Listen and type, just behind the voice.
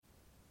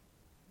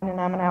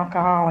I'm an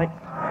alcoholic.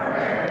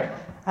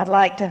 I'd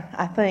like to,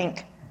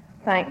 thank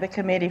the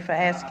committee for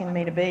asking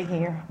me to be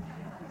here.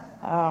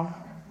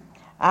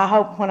 I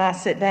hope when I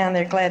sit down,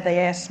 they're glad they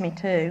asked me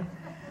to.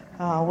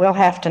 We'll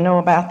have to know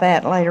about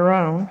that later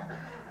on.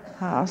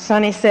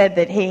 Sonny said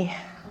that he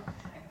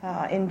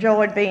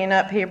enjoyed being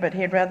up here, but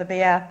he'd rather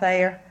be out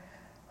there.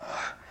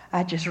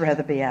 I'd just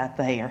rather be out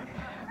there.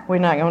 We're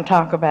not going to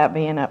talk about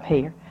being up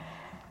here.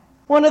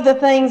 One of the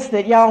things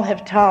that y'all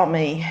have taught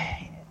me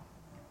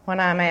when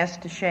I'm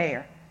asked to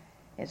share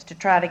is to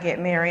try to get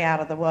Mary out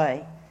of the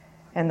way.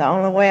 And the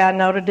only way I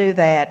know to do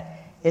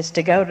that is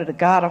to go to the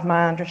God of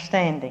my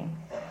understanding.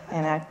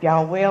 And if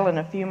y'all will, in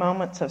a few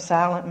moments of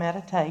silent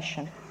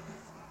meditation,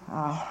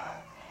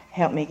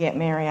 help me get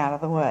Mary out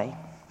of the way.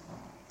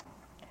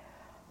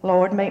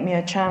 Lord, make me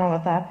a channel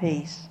of thy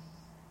peace,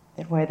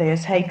 that where there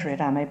is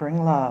hatred I may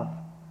bring love,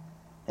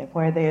 that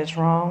where there is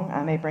wrong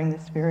I may bring the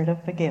spirit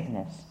of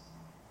forgiveness,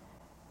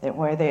 that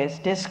where there is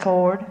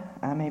discord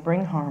I may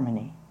bring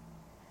harmony,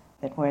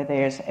 that where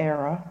there is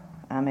error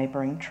I may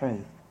bring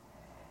truth,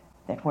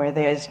 that where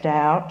there is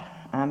doubt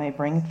I may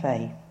bring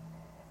faith,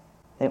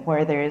 that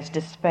where there is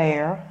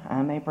despair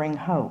I may bring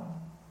hope,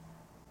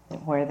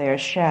 that where there are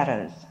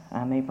shadows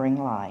I may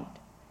bring light,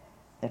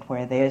 that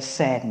where there is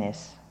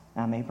sadness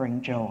I may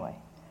bring joy.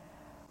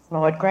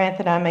 Lord, grant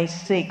that I may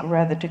seek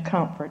rather to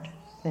comfort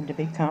than to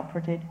be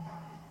comforted,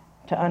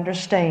 to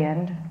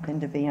understand than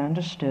to be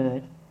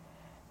understood,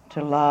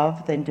 to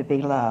love than to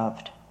be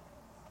loved.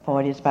 For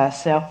it is by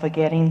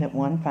self-forgetting that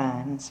one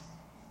finds.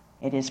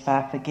 It is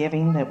by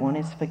forgiving that one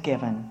is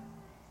forgiven.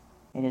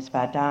 It is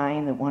by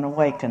dying that one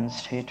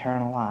awakens to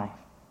eternal life.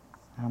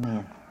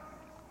 Amen.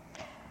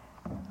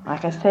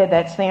 Like I said,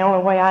 that's the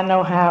only way I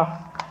know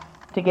how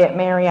to get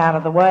Mary out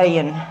of the way.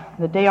 And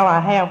the deal I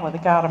have with the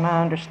God of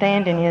my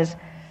understanding is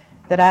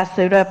that I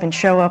suit up and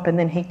show up and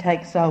then he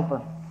takes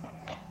over.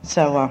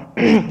 So,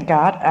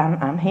 God,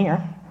 I'm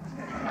here.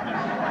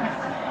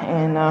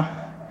 And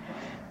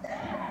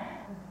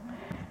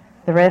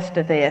the rest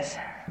of this.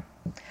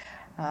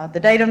 The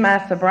date of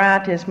my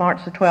sobriety is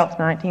March the 12th,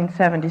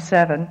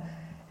 1977,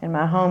 and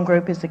my home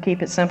group is the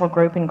Keep It Simple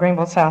group in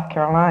Greenville, South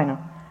Carolina.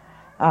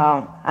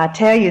 I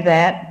tell you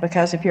that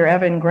because if you're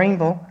ever in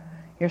Greenville,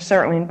 you're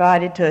certainly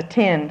invited to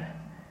attend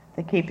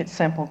the Keep It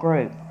Simple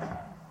group.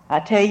 I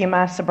tell you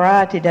my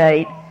sobriety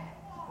date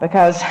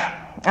because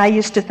I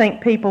used to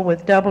think people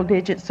with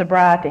double-digit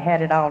sobriety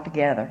had it all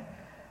together.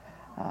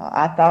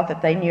 I thought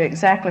that they knew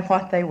exactly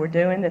what they were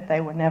doing, that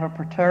they were never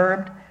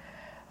perturbed,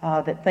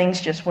 that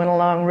things just went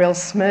along real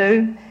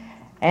smooth.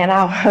 And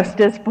I was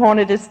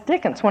disappointed as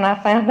Dickens when I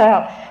found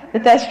out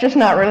that that's just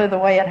not really the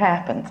way it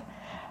happens.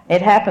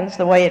 It happens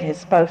the way it is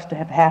supposed to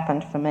have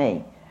happened for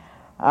me.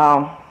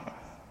 And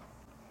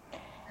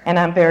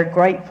I'm very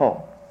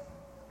grateful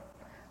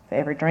for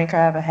every drink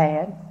I ever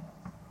had,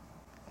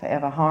 for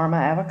every harm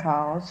I ever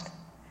caused,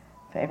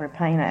 for every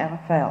pain I ever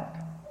felt.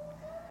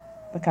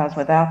 Because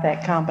without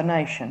that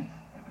combination,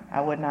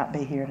 I would not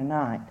be here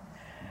tonight.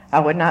 I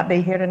would not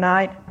be here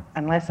tonight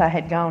unless I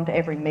had gone to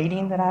every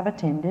meeting that I've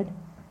attended,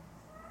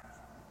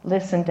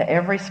 listened to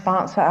every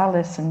sponsor I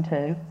listened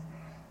to,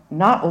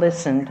 not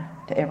listened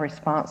to every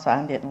sponsor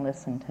I didn't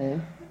listen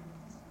to,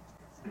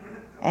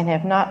 and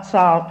have not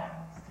sought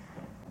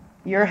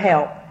your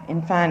help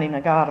in finding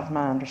a God of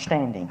my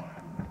understanding.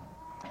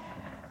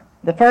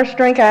 The first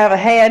drink I ever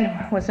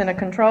had was in a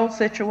controlled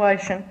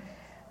situation.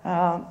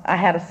 I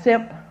had a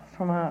sip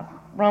from a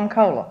rum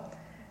cola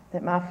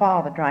that my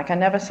father drank. I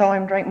never saw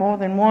him drink more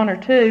than one or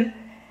two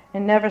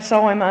and never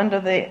saw him under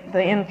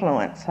the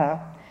influence.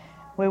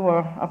 We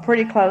were a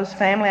pretty close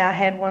family. I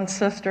had one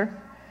sister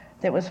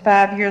that was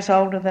 5 years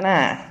older than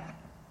I.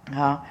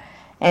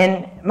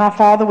 And my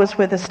father was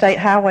with the State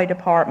Highway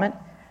Department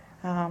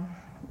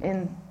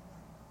in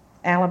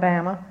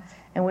Alabama,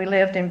 and we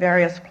lived in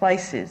various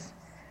places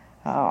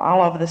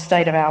all over the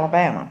state of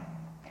Alabama.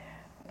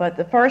 But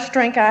the first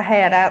drink I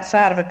had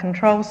outside of a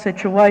controlled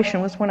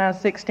situation was when I was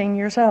 16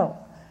 years old.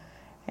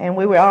 And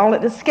we were all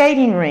at the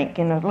skating rink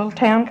in a little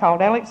town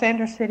called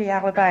Alexander City,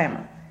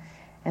 Alabama.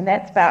 And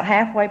that's about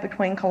halfway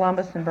between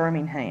Columbus and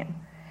Birmingham.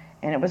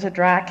 And it was a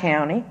dry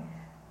county.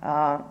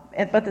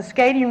 But the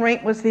skating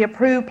rink was the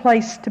approved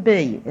place to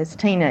be as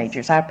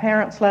teenagers. Our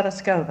parents let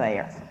us go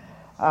there.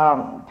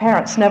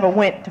 Parents never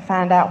went to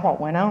find out what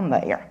went on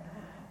there.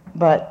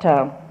 But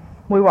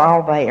we were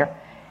all there.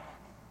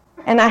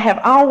 And I have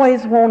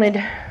always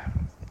wanted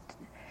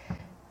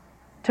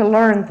to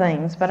learn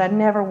things, but I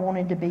never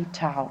wanted to be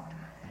taught.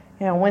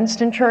 You know,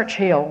 Winston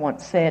Churchill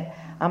once said,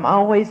 "I'm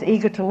always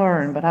eager to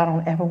learn, but I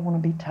don't ever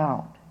want to be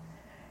taught."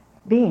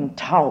 Being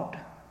taught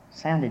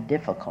sounded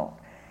difficult.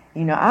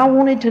 You know, I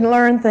wanted to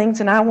learn things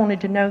and I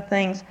wanted to know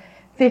things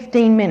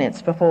 15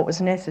 minutes before it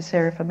was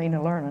necessary for me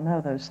to learn and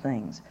know those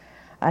things.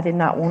 I did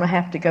not want to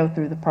have to go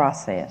through the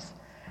process.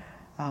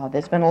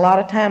 There's been a lot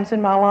of times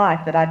in my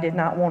life that I did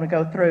not want to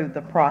go through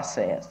the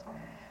process.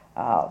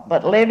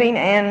 But living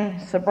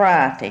and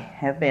sobriety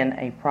have been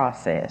a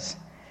process.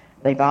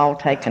 They've all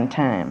taken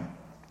time.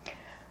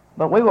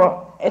 But we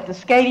were at the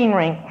skating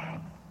rink,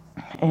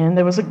 and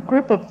there was a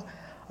group of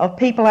of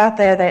people out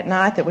there that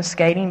night that was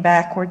skating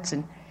backwards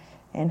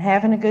and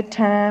having a good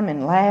time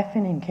and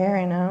laughing and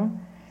carrying on.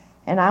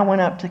 And I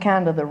went up to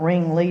kind of the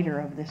ringleader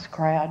of this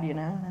crowd, and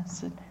I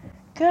said,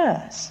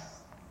 Gus,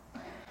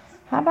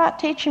 how about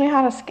teaching me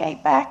how to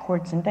skate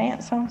backwards and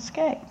dance on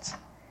skates?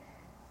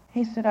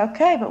 He said,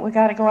 okay, but we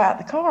got to go out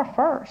the car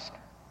first.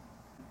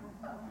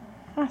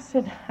 I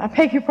said, I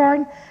beg your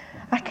pardon?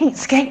 I can't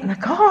skate in the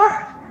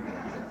car.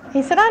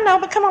 He said, I know,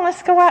 but come on,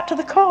 let's go out to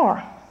the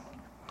car.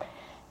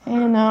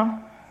 And I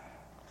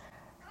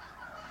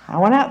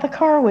went out the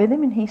car with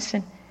him, and he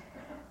said,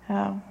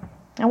 I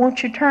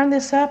want you to turn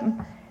this up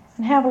and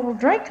have a little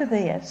drink of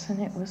this. And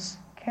it was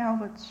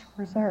Calvert's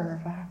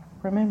Reserve. I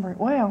remember it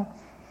well.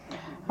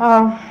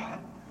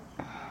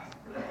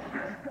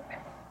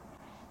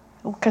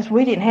 Because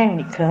we didn't have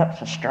any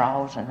cups or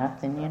straws or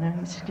nothing, He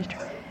said, just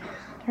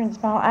turn this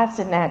bottle. I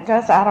said, now,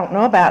 Gus, I don't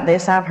know about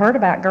this. I've heard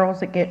about girls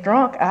that get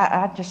drunk.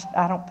 I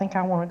don't think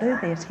I want to do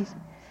this. He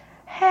said,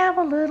 have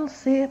a little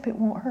sip. It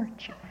won't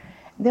hurt you.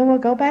 Then we'll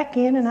go back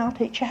in and I'll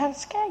teach you how to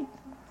skate.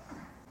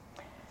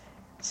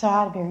 So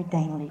I very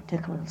daintily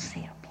took a little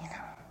sip,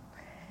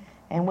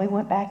 And we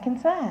went back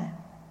inside.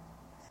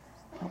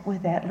 But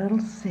with that little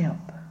sip,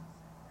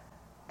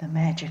 the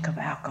magic of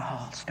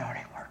alcohol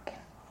started working.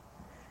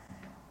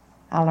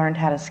 I learned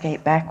how to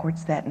skate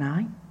backwards that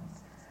night.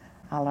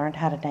 I learned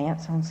how to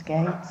dance on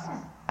skates.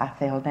 I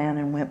fell down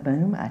and went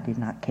boom. I did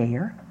not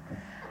care.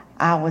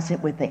 I was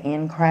with the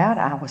in crowd.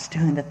 I was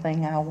doing the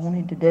thing I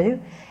wanted to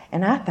do,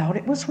 and I thought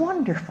it was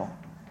wonderful.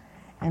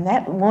 And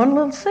that one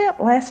little sip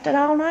lasted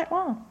all night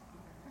long,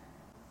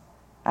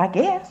 I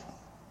guess.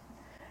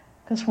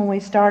 Because when we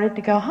started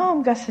to go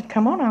home, Gus said,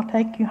 come on, I'll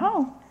take you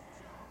home.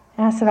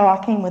 And I said, oh,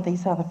 I came with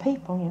these other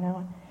people,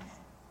 And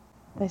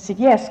they said,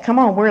 yes, come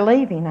on, we're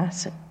leaving. I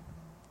said,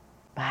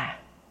 bye.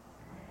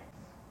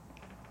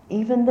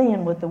 Even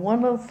then, with the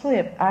one little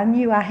slip, I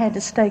knew I had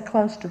to stay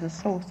close to the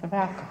source of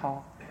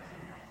alcohol.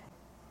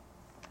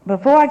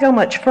 Before I go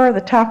much further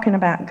talking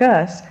about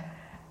Gus,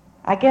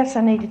 I guess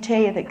I need to tell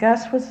you that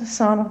Gus was the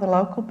son of the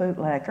local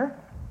bootlegger.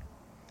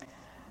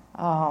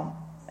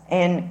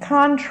 And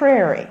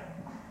contrary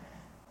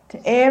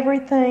to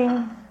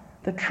everything,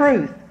 the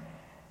truth,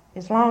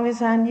 as long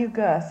as I knew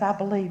Gus, I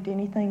believed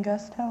anything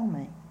Gus told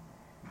me.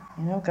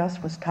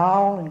 Gus was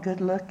tall and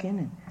good-looking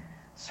and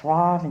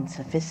suave and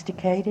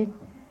sophisticated.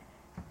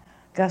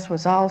 Gus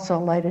was also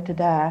later to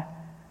die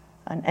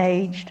an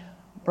aged,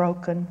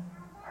 broken,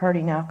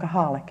 hurting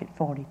alcoholic at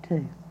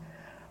 42.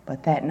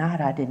 But that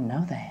night I didn't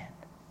know that.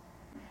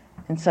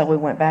 And so we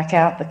went back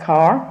out the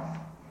car,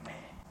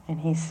 and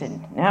he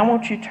said, now I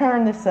want you to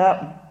turn this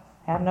up and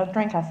have another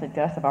drink. I said,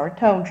 Gus, I've already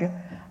told you,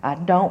 I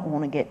don't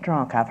want to get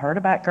drunk. I've heard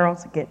about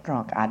girls that get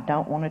drunk. I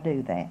don't want to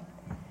do that.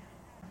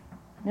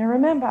 Now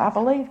remember, I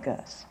believe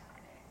Gus.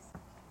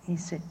 He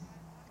said,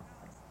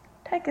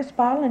 take this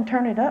bottle and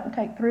turn it up and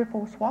take 3 or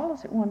 4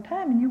 swallows at one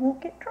time and you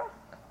won't get drunk.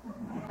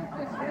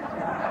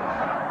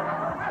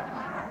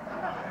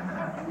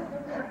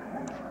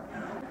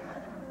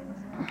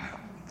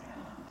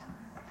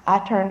 I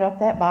turned up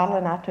that bottle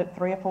and I took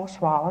 3 or 4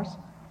 swallows.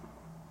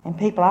 And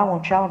people, I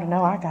want y'all to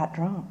know I got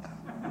drunk.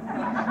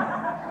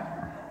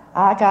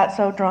 I got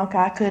so drunk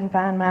I couldn't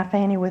find my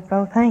fanny with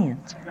both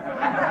hands.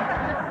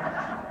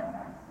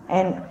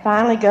 And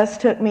finally, Gus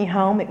took me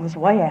home. It was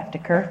way after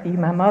curfew.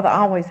 My mother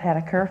always had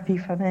a curfew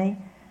for me.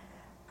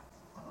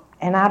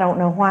 And I don't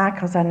know why,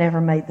 because I never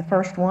made the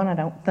first one, I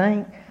don't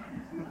think.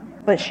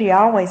 But she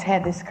always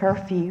had this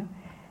curfew.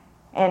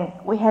 And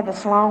we had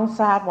this long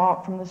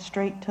sidewalk from the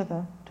street to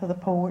the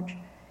porch.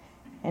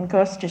 And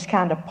Gus just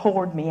kind of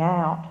poured me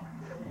out.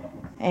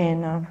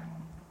 And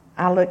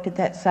I looked at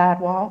that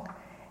sidewalk,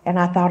 and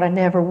I thought I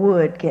never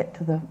would get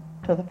to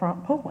the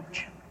front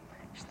porch.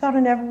 Just thought I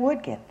never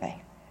would get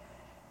there.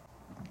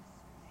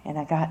 And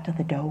I got to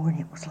the door, and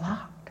it was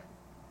locked.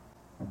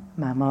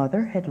 My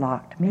mother had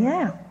locked me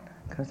out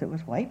because it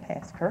was way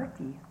past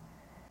curfew.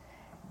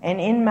 And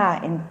in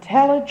my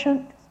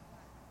intelligent,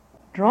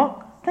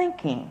 drunk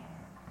thinking,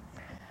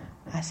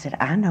 I said,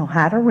 I know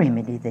how to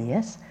remedy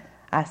this.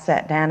 I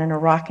sat down in a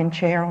rocking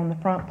chair on the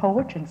front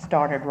porch and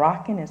started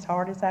rocking as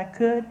hard as I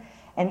could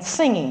and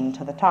singing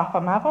to the top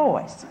of my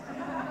voice.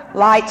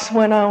 Lights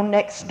went on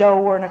next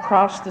door and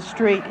across the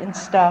street and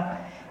stuff.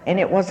 And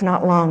it was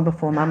not long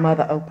before my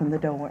mother opened the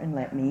door and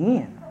let me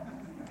in.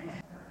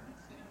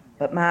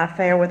 But my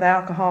affair with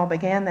alcohol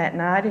began that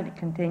night, and it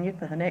continued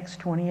for the next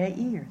 28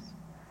 years.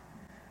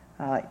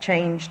 It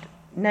changed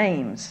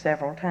names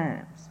several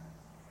times.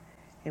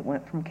 It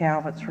went from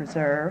Calvert's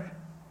Reserve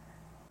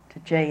to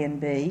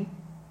J&B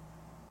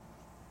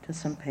to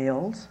some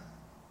pills,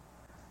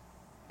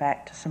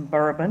 back to some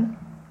bourbon,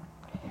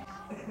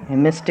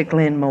 and Mr.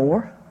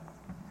 Glenmore.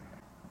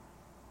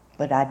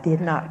 But I did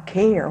not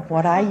care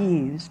what I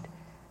used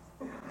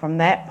from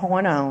that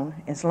point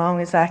on, as long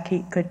as I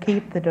could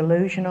keep the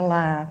delusion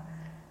alive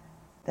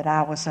that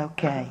I was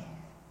okay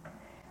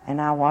and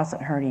I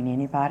wasn't hurting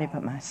anybody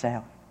but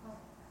myself,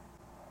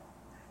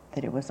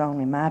 that it was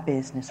only my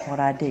business what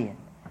I did.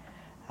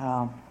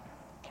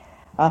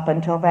 Up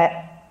until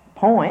that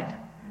point,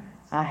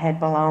 I had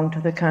belonged to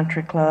the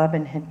country club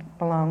and had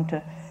belonged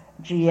to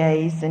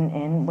GAs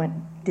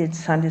and did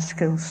Sunday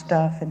school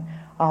stuff and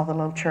all the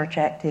little church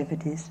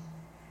activities.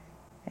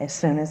 As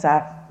soon as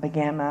I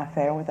began my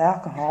affair with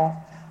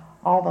alcohol,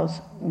 all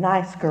those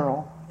nice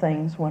girl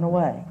things went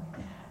away.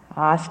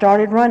 I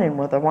started running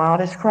with the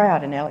wildest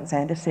crowd in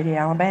Alexander City,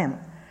 Alabama.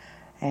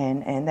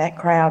 And that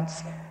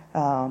crowd's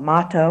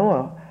motto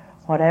or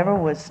whatever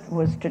was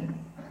to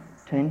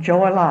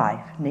enjoy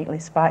life, neatly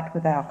spiked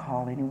with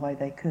alcohol any way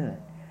they could.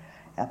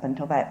 Up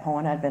until that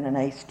point, I'd been an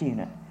A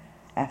student.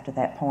 After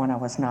that point, I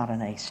was not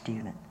an A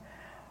student.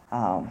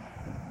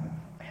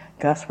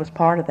 Gus was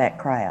part of that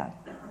crowd.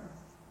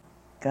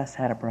 Gus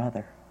had a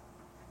brother.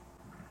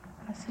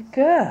 I said,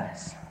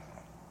 Gus,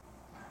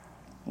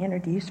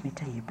 introduce me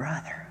to your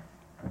brother.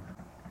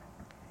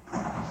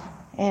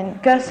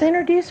 And Gus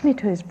introduced me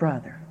to his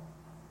brother.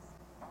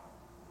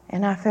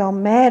 And I fell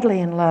madly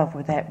in love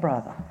with that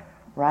brother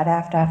right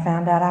after I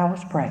found out I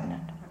was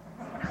pregnant.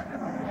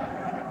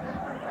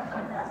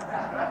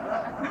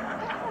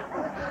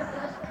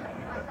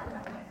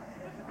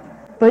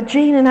 But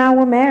Gene and I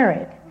were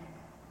married.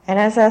 And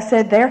as I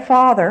said, their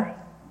father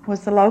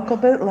was the local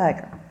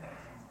bootlegger.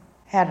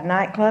 Had a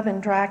nightclub in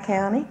Dry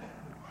County.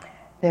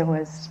 There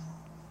was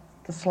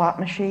the slot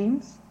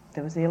machines.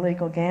 There was the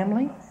illegal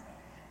gambling.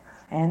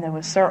 And there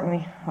was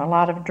certainly a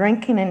lot of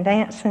drinking and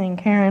dancing and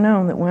carrying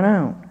on that went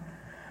on.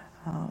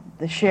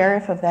 The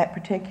sheriff of that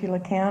particular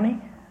county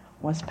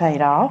was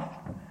paid off.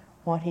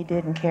 What he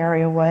didn't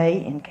carry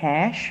away in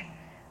cash,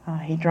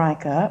 he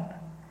drank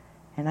up.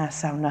 And I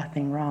saw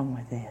nothing wrong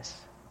with this.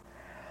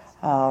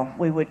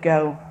 We would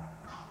go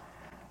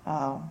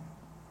out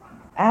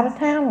of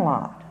town a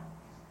lot.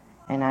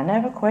 And I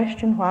never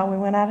questioned why we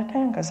went out of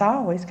town because I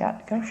always got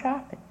to go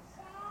shopping.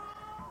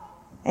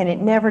 And it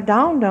never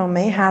dawned on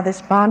me how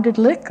this bonded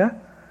liquor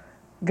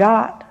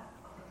got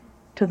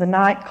to the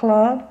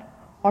nightclub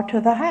or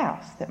to the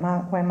house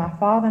where my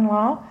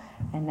father-in-law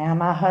and now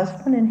my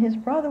husband and his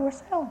brother were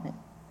selling it.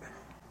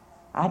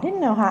 I didn't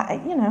know how,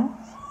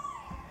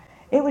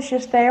 it was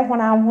just there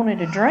when I wanted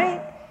to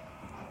drink.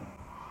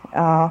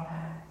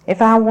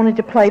 If I wanted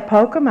to play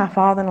poker, my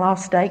father-in-law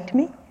staked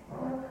me.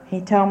 He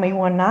told me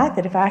one night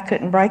that if I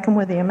couldn't break him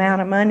with the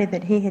amount of money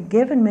that he had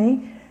given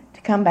me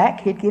to come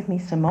back, he'd give me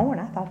some more, and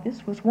I thought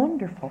this was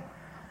wonderful.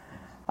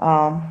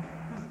 But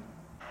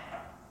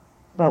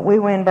we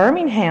were in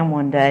Birmingham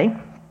one day,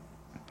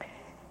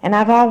 and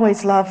I've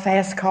always loved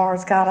fast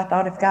cars. God, I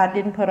thought if God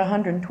didn't put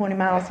 120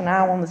 miles an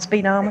hour on the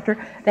speedometer,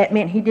 that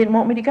meant he didn't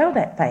want me to go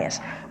that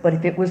fast. But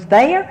if it was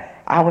there,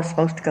 I was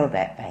supposed to go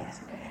that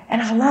fast.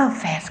 And I love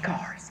fast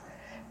cars.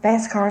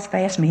 Fast cars,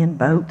 fast men,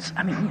 boats.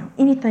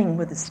 Anything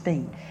with a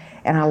speed.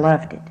 And I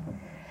loved it.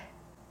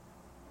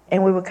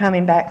 And we were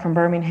coming back from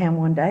Birmingham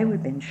one day.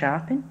 We'd been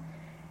shopping.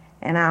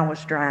 And I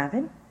was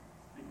driving.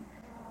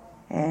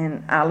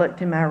 And I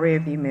looked in my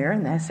rearview mirror,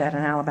 and there sat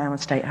an Alabama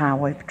State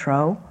Highway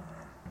Patrol.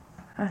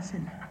 I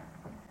said,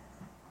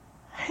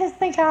 I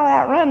think I'll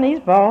outrun these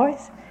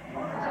boys.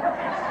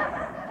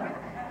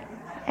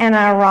 And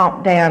I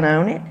romped down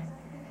on it.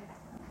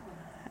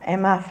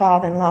 And my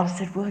father-in-law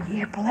said, will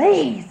you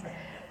please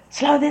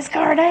slow this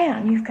car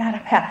down? You've got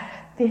about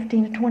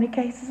 15 to 20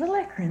 cases of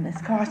liquor in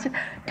this car. I said,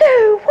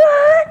 do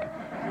what?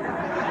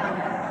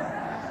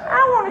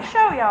 I want to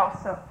show y'all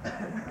something.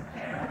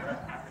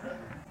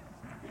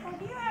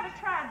 Have you ever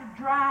tried to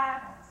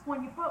drive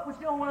when your foot was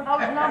doing one of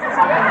those numbers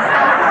up and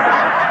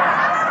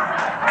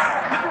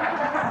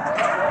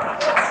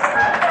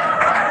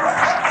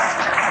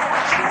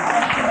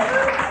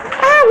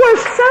I was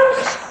so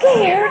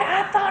scared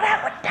I thought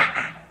I would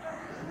die.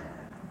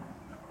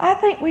 I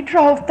think we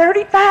drove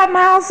 35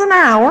 miles an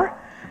hour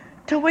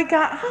till we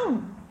got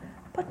home.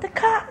 But the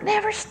cop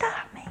never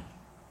stopped me.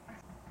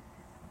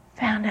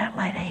 Found out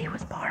later he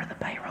was part of the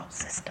payroll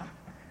system.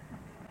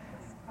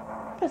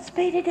 But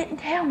Speedy didn't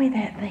tell me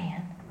that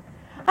then.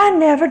 I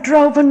never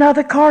drove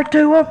another car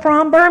to or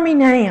from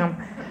Birmingham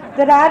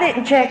that I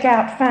didn't check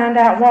out to find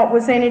out what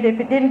was in it. If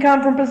it didn't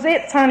come from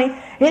Pizitz, honey,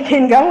 it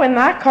didn't go in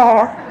my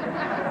car.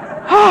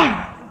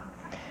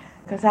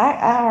 Because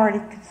I already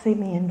could see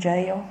me in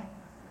jail.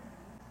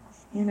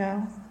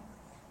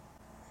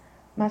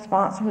 My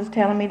sponsor was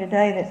telling me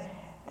today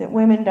that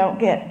women don't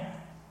get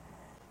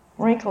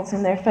wrinkles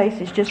in their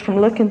faces just from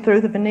looking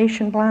through the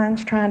Venetian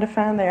blinds trying to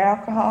find their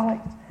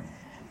alcoholics.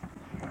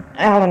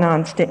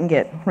 Al-Anons didn't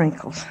get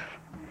wrinkles.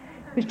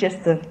 It was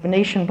just the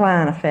Venetian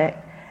blind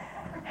effect.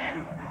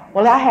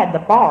 Well, I had the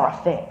bar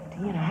effect.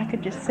 I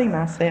could just see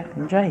myself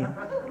in jail.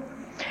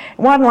 It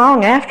wasn't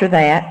long after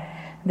that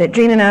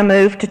Gene and I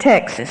moved to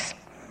Texas.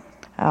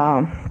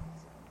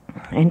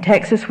 And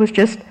Texas was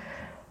just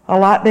a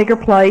lot bigger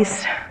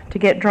place to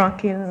get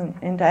drunk in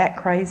and to act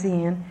crazy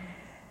in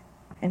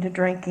and to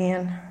drink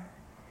in.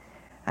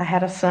 I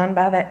had a son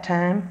by that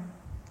time.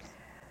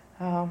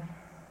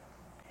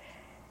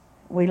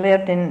 We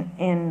lived in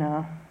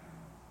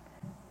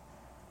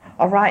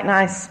a right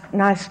nice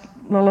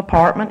little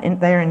apartment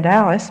there in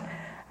Dallas.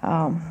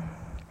 I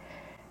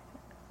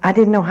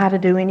didn't know how to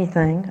do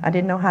anything. I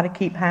didn't know how to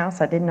keep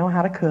house. I didn't know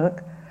how to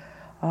cook.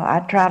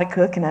 I'd try to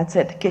cook and I'd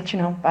set the kitchen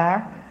on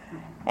fire.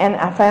 And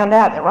I found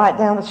out that right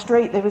down the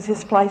street there was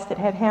this place that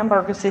had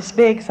hamburgers this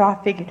big, so I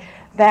figured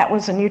that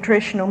was a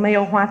nutritional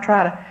meal. Why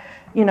try to,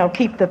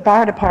 keep the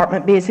fire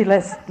department busy?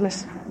 Let's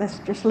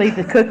just leave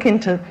the cooking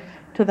to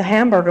the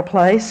hamburger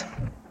place.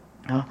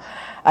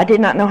 I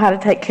did not know how to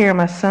take care of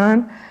my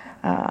son.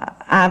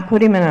 I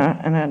put him in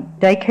a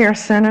daycare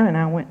center, and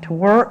I went to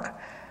work.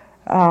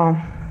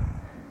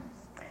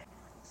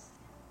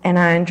 And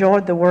I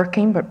enjoyed the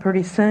working, but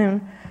pretty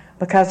soon,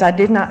 because I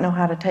did not know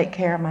how to take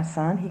care of my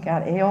son, he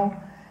got ill.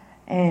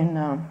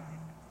 And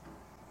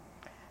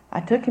I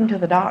took him to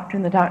the doctor,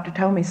 and the doctor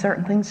told me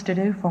certain things to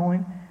do for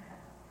him,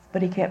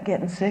 but he kept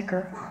getting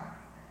sicker.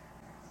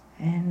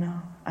 And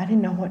I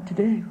didn't know what to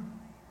do.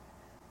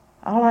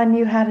 All I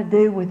knew how to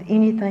do with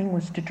anything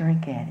was to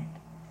drink at it.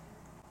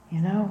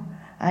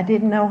 I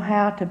didn't know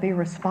how to be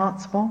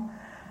responsible.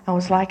 I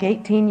was like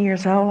 18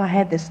 years old. I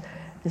had this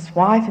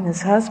wife and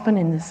this husband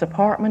and this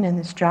apartment and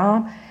this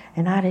job,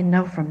 and I didn't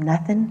know from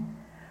nothing.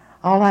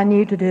 All I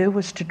knew to do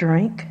was to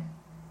drink.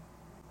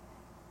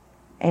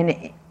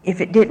 And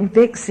if it didn't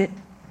fix it,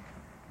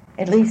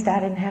 at least I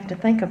didn't have to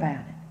think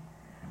about it.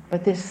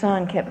 But this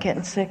son kept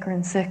getting sicker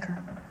and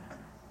sicker.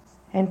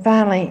 And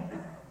finally,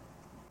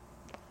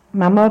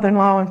 my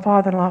mother-in-law and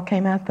father-in-law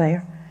came out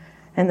there,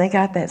 and they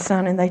got that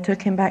son, and they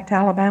took him back to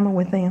Alabama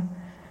with them.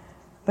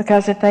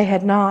 Because if they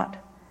had not,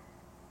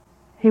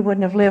 he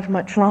wouldn't have lived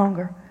much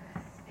longer.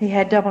 He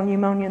had double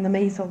pneumonia and the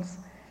measles.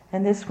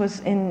 And this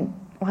was in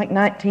like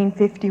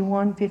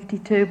 1951,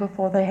 52,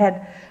 before they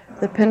had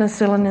the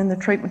penicillin and the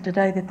treatment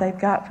today that they've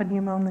got for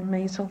pneumonia and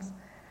measles.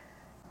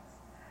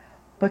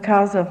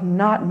 Because of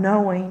not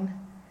knowing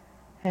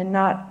and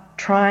not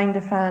trying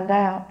to find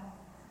out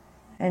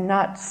and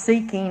not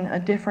seeking a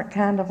different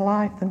kind of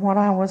life than what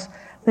I was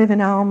living,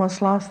 I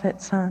almost lost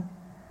that son.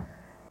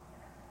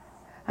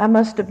 I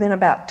must have been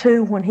about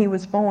 2 when he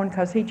was born,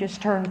 because he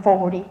just turned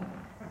 40.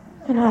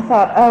 And I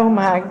thought, oh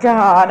my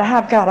God,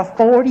 I've got a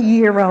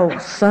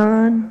 40-year-old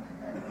son.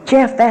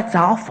 Jeff, that's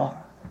awful.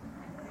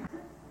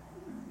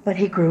 But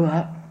he grew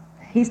up.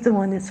 He's the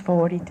one that's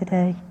 40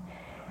 today.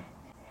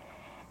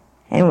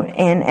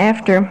 And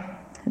after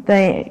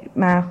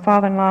my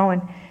father-in-law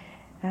and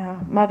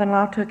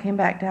mother-in-law took him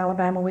back to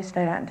Alabama, we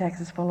stayed out in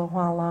Texas for a little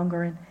while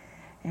longer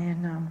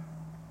and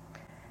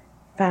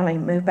finally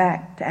moved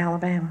back to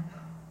Alabama.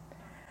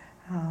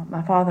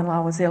 My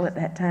father-in-law was ill at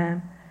that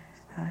time.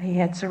 He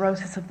had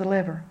cirrhosis of the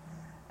liver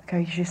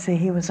because, you see,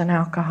 he was an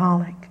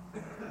alcoholic.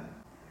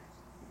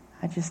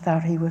 I just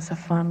thought he was a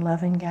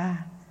fun-loving guy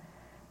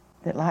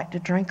that liked to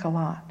drink a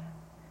lot.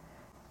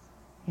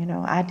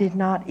 I did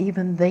not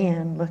even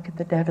then look at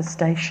the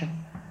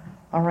devastation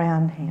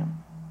around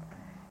him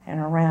and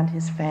around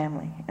his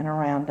family and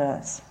around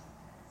us.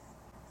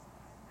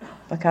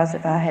 Because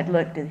if I had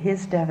looked at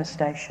his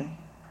devastation,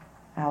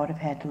 I would have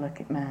had to look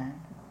at mine.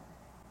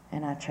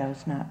 And I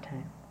chose not to.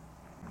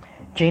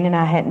 Gene and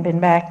I hadn't been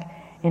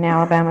back in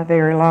Alabama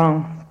very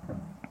long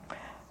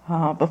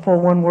before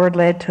one word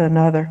led to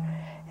another,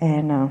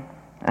 and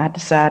I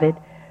decided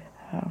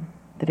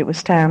that it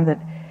was time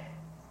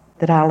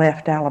that I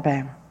left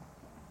Alabama.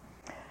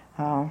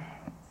 I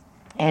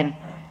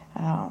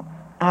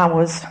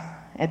was,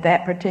 at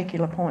that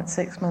particular point,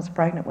 6 months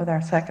pregnant with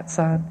our second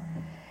son,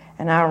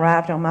 and I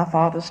arrived on my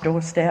father's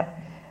doorstep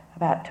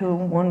about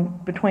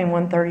between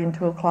 1:30 and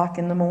 2 o'clock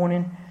in the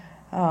morning,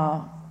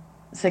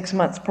 6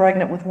 months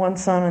pregnant with one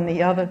son and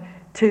the other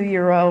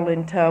 2-year-old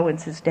in tow, and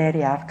says,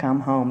 "Daddy, I've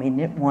come home. Isn't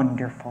it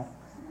wonderful?"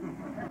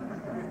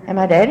 And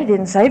my daddy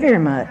didn't say very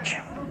much.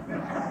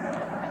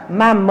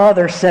 My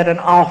mother said an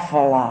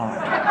awful lot.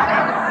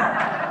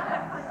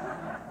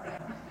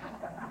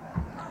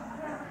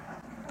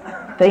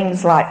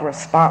 Things like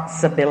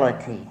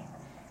responsibility,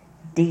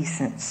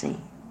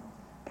 decency,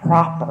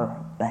 proper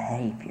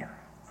behavior.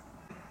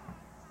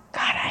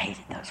 God, I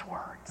hated those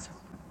words.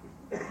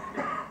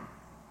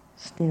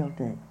 Still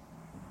do.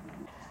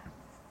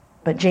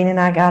 But Gene and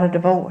I got a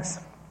divorce.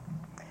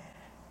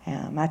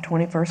 My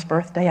 21st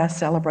birthday I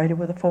celebrated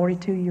with a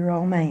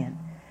 42-year-old man.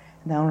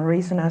 And the only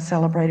reason I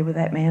celebrated with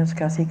that man is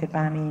because he could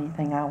buy me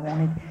anything I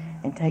wanted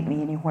and take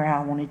me anywhere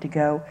I wanted to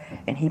go.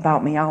 And he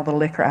bought me all the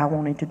liquor I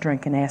wanted to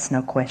drink and asked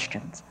no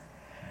questions.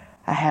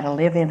 I had a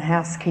live-in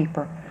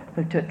housekeeper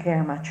who took care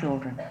of my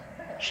children.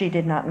 She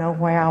did not know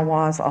where I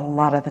was a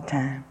lot of the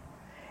time.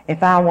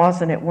 If I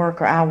wasn't at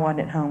work or I wasn't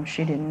at home,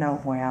 she didn't know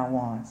where I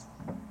was.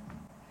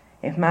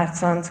 If my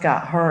sons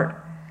got hurt,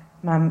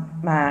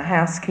 my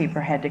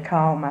housekeeper had to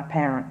call my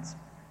parents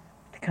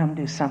to come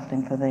do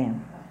something for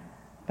them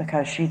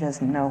because she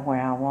doesn't know where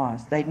I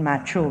was. My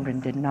children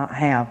did not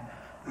have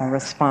a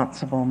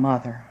responsible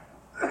mother.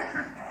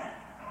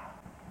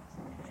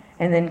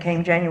 And then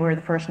came January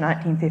the 1st,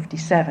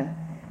 1957.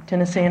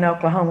 Tennessee and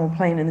Oklahoma were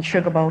playing in the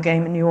Sugar Bowl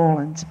game in New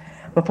Orleans.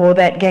 Before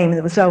that game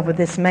that was over,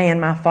 this man,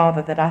 my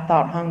father, that I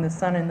thought hung the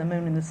sun and the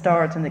moon and the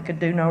stars and that could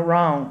do no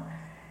wrong,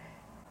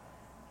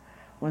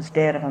 was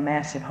dead of a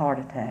massive heart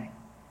attack.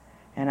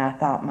 And I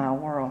thought my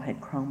world had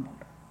crumbled.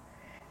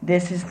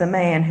 This is the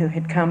man who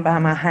had come by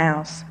my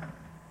house,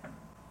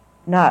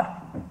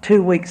 not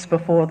 2 weeks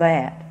before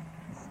that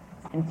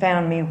and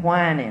found me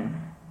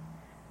whining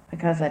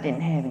because I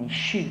didn't have any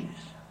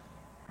shoes.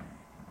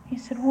 He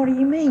said, "What do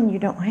you mean you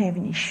don't have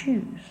any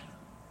shoes?"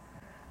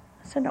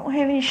 I said, "I don't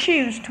have any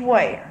shoes to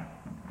wear."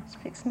 I was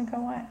fixing to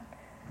go out.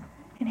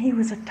 And he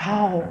was a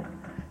tall,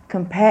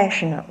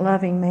 compassionate,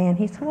 loving man.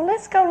 He said, "Well,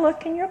 let's go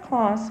look in your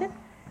closet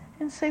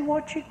and see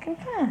what you can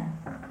find."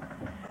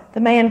 The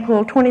man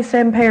pulled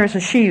 27 pairs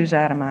of shoes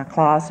out of my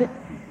closet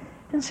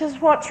and says,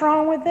 "What's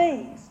wrong with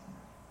these?"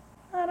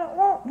 "I don't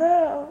want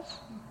those.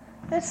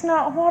 That's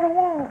not what I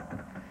want."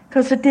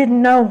 Because I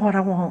didn't know what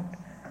I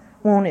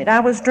wanted. I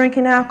was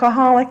drinking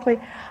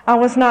alcoholically. I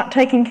was not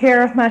taking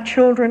care of my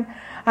children.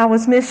 I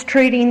was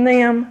mistreating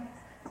them.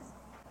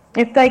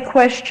 If they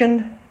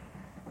questioned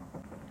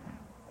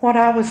what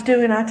I was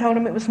doing, I told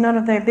them it was none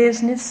of their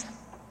business.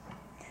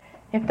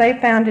 If they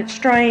found it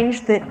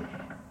strange that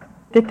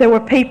there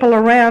were people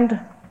around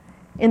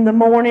in the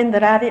morning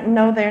that I didn't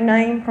know their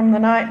name from the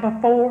night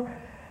before,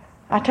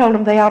 I told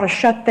them they ought to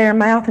shut their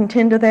mouth and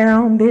tend to their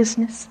own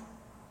business.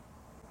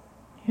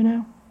 You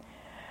know?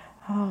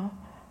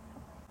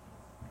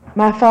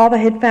 My father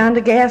had found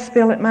a gas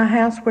bill at my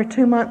house where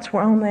 2 months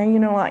were on there, you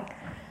know, like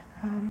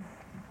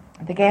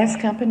the gas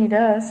company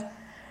does.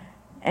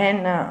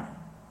 And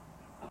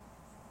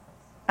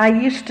I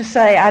used to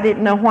say I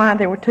didn't know why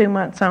there were 2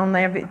 months on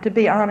there. But to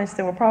be honest,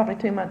 there were probably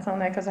 2 months on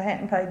there because I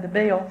hadn't paid the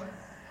bill.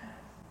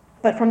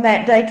 But from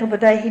that day till the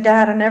day he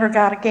died, I never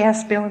got a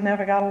gas bill and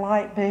never got a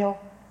light bill.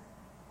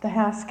 The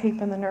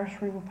housekeeping and the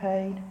nursery were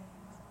paid.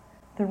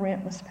 The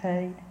rent was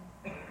paid.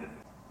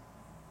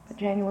 But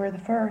January the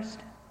 1st,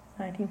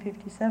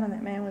 1957,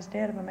 that man was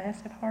dead of a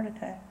massive heart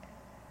attack.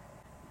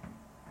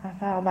 I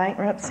filed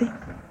bankruptcy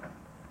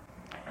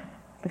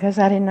because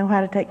I didn't know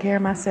how to take care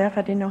of myself.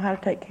 I didn't know how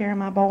to take care of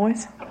my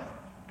boys.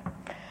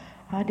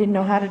 I didn't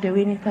know how to do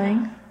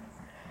anything.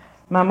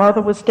 My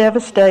mother was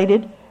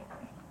devastated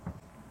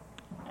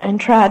and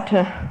tried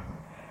to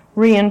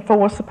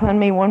reinforce upon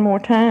me one more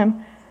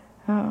time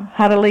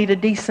how to lead a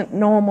decent,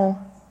 normal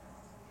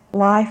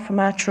life for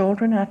my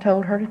children. I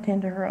told her to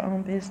tend to her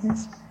own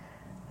business,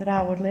 that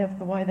I would live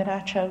the way that I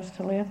chose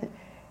to live, that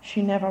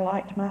she never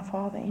liked my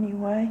father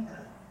anyway.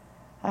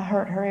 I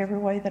hurt her every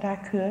way that I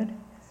could.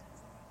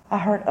 I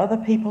hurt other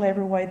people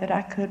every way that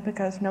I could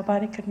because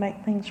nobody could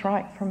make things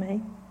right for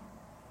me.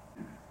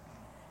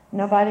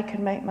 Nobody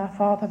could make my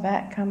father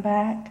come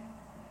back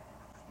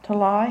to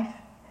life.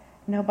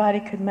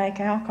 Nobody could make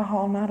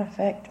alcohol not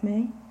affect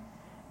me.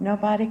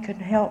 Nobody could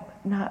help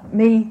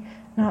me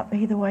not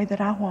be the way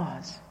that I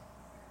was.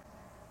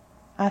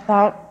 I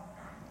thought,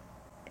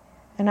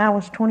 and I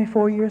was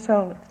 24 years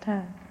old at the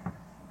time,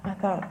 I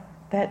thought,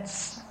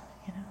 that's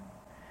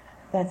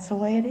the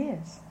way it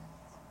is.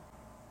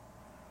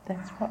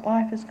 That's what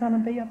life is going to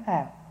be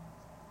about.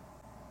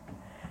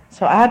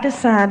 So I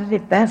decided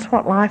if that's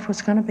what life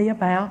was going to be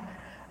about,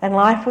 and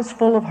life was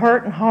full of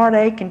hurt and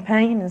heartache and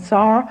pain and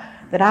sorrow,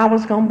 that I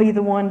was going to be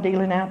the one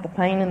dealing out the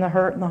pain and the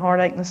hurt and the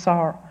heartache and the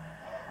sorrow.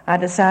 I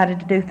decided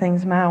to do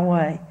things my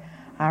way.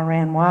 I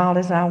ran wild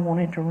as I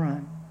wanted to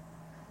run.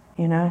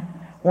 You know,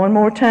 one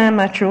more time,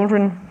 my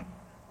children,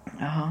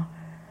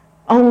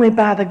 only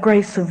by the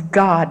grace of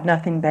God,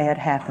 nothing bad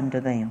happened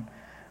to them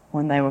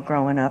when they were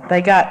growing up.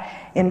 They got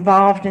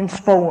involved in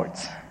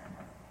sports.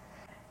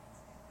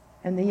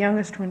 And the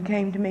youngest one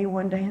came to me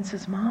one day and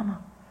says,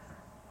 "Mama,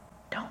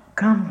 don't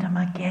come to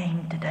my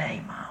game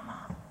today,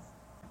 Mama.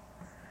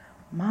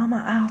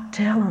 Mama, I'll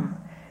tell them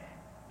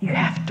you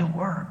have to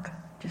work.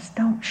 Just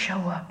don't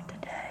show up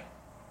today.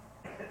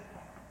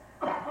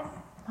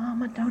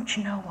 Mama, don't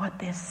you know what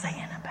they're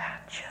saying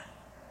about you?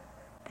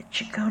 That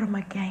you go to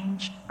my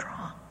games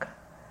drunk.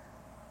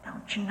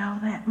 Don't you know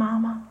that,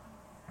 Mama?"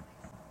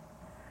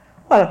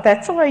 "Well, if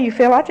that's the way you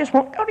feel, I just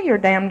won't go to your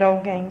damned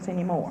old games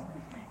anymore.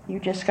 You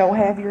just go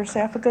have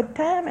yourself a good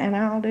time and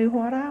I'll do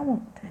what I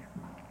want to."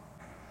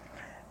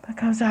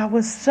 Because I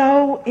was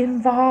so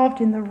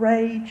involved in the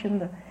rage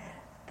and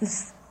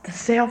the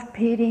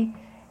self-pity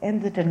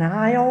and the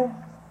denial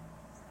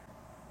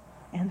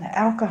and the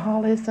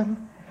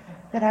alcoholism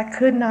that I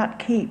could not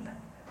keep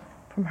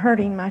from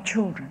hurting my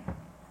children.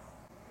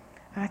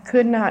 I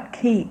could not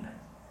keep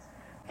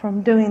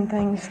from doing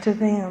things to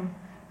them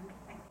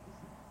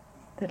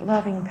that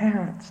loving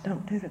parents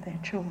don't do to their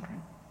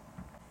children.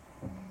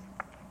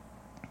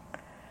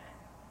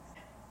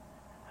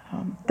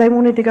 They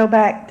wanted to go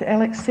back to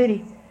Alex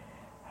City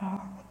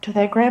to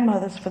their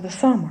grandmother's for the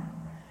summer.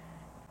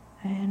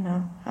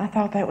 And I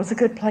thought that was a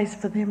good place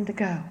for them to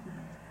go.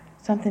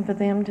 Something for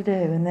them to do.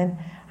 And then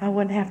I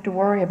wouldn't have to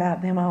worry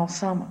about them all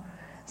summer.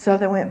 So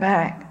they went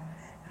back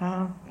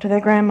to their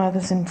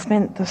grandmother's and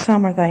spent the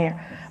summer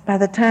there. By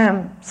the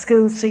time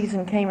school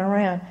season came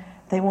around,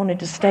 they wanted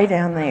to stay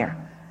down there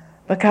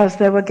because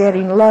they were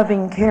getting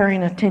loving,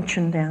 caring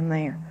attention down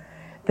there.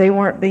 They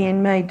weren't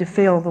being made to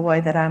feel the way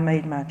that I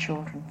made my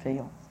children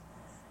feel.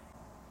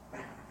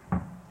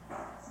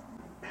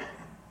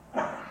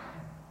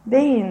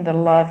 Being the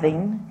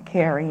loving,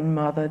 caring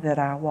mother that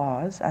I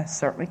was, I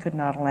certainly could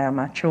not allow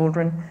my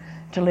children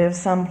to live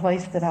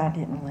someplace that I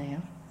didn't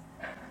live.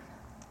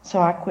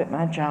 So I quit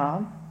my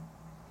job.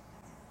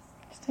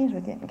 These things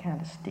were getting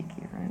kind of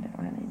sticky around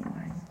Atlanta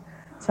anyway.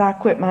 So I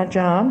quit my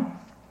job,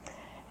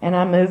 and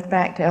I moved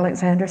back to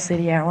Alexander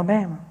City,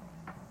 Alabama.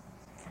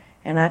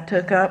 And I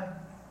took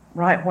up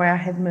right where I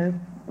had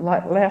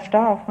left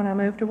off when I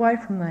moved away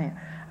from there.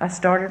 I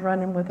started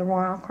running with the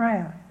Royal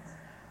Crowd.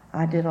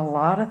 I did a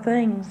lot of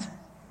things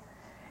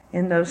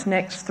in those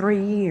next 3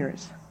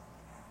 years,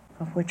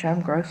 of which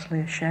I'm grossly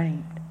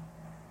ashamed.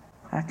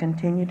 I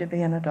continued to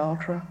be an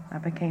adulterer. I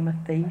became a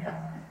thief.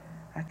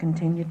 I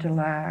continued to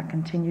lie. I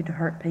continued to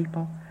hurt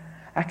people.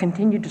 I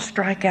continued to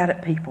strike out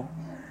at people.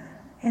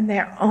 And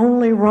their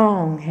only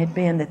wrong had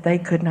been that they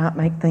could not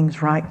make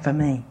things right for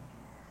me.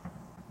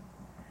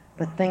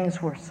 But things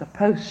were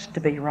supposed to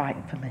be right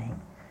for me,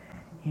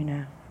 you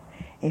know.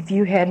 If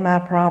you had my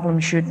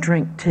problems, you'd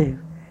drink too.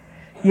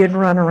 You'd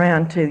run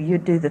around too.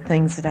 You'd do the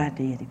things that I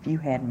did if you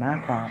had my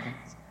problems.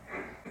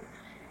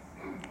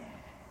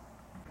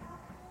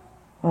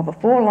 Well,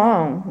 before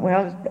long,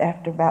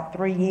 after about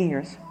 3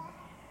 years,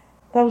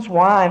 those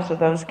wives of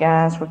those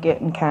guys were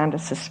getting kind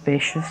of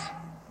suspicious.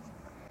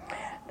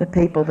 The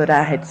people that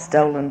I had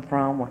stolen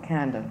from were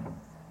kind of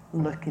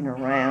looking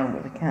around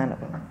with a kind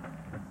of a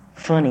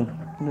funny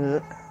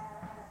look.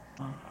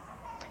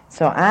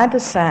 So I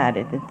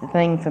decided that the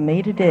thing for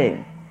me to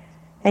do,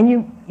 and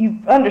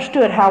you've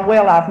understood how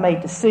well I've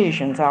made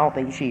decisions all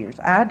these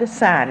years. I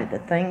decided the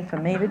thing for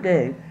me to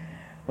do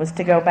was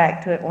to go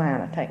back to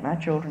Atlanta, take my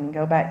children and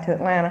go back to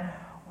Atlanta,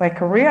 where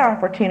career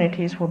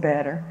opportunities were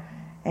better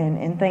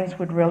and things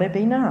would really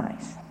be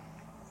nice.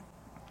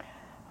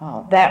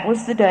 That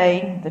was the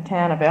day the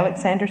town of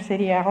Alexander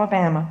City,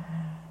 Alabama,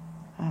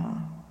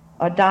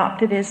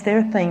 adopted as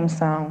their theme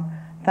song,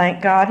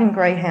 "Thank God in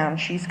Greyhound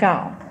She's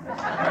Gone."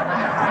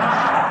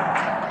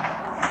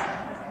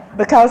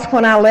 Because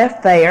when I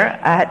left there,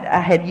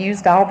 I had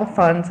used all the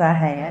funds I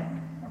had.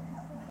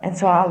 And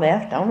so I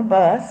left on a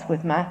bus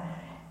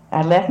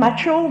I left my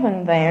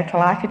children there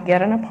till I could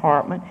get an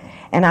apartment,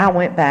 and I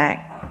went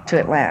back to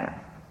Atlanta.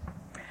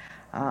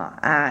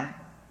 I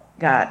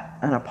got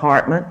an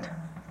apartment.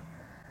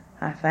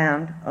 I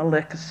found a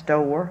liquor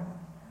store,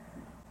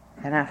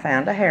 and I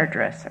found a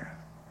hairdresser,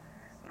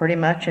 pretty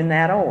much in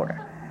that order.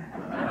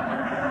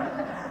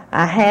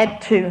 I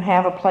had to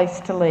have a place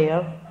to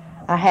live.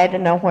 I had to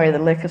know where the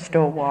liquor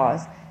store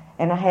was,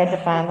 and I had to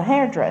find the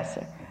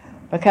hairdresser.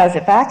 Because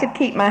if I could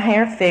keep my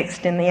hair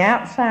fixed and the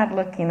outside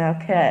looking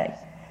okay,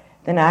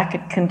 then I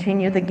could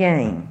continue the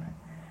game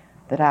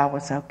that I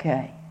was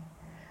okay.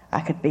 I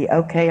could be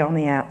okay on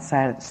the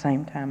outside at the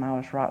same time I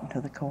was rotten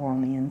to the core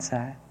on the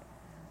inside.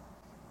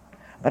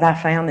 But I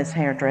found this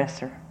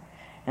hairdresser,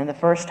 and the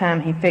first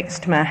time he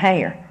fixed my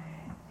hair,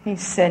 he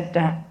said,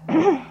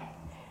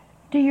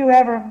 "Do you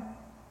ever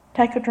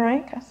take a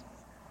drink?" I said,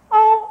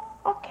 "Oh,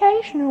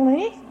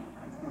 occasionally."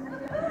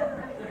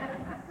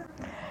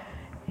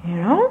 You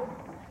know?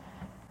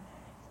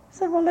 He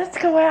said, "Well, let's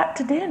go out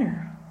to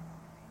dinner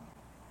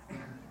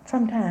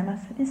sometime." I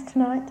said, "Is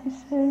tonight too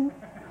soon?"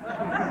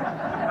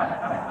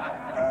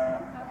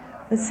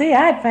 But see,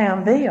 I had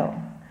found Bill.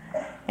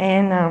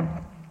 And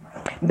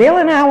Bill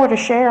and I were to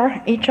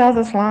share each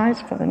other's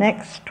lives for the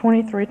next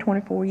 23,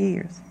 24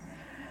 years.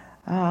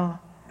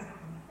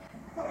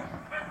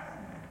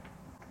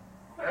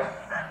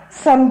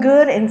 Some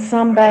good and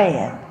some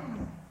bad.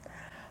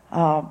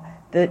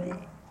 The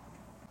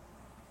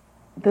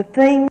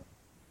things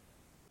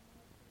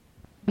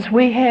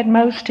we had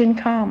most in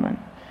common.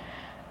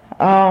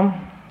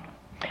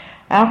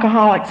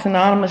 Alcoholics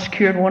Anonymous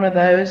cured one of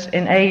those,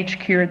 and age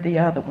cured the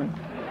other one.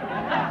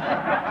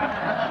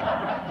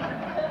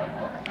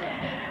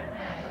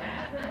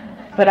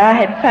 But I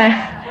had found,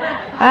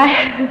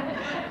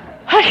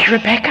 hush,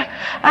 Rebecca,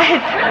 I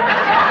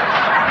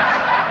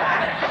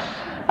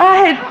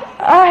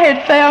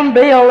had found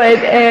Bill,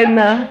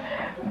 and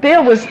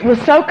Bill was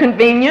so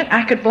convenient.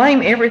 I could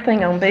blame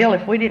everything on Bill.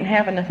 If we didn't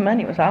have enough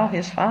money, it was all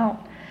his fault.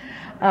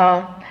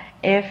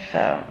 If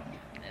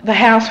the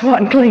house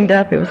wasn't cleaned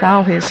up, it was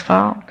all his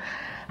fault.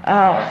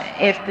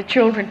 If the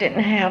children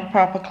didn't have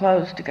proper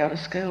clothes to go to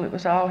school, it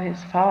was all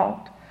his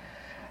fault.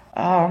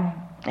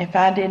 If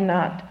I did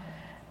not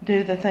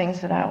do the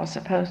things that I was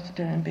supposed to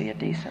do and be a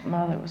decent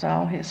mother, it was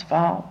all his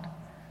fault.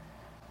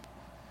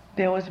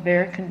 Bill was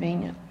very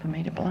convenient for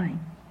me to blame.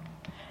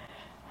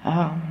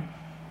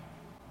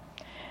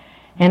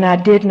 And I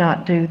did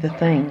not do the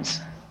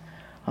things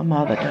a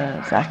mother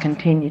does. I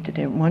continued to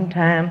do it. One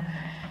time,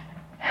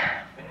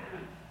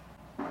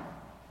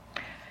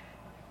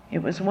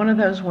 it was one of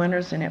those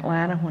winters in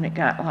Atlanta when it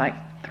got like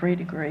 3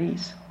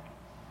 degrees.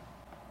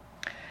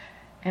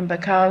 And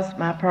because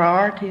my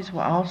priorities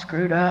were all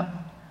screwed up,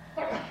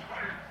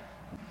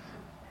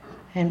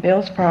 and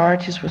Bill's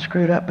priorities were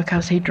screwed up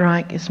because he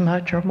drank as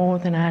much or more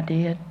than I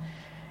did,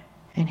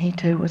 and he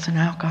too was an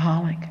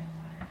alcoholic.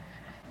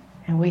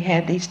 And we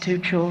had these 2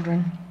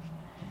 children.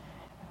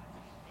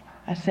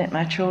 I sent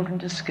my children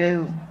to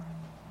school,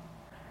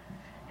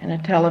 and a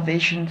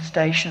television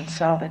station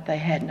saw that they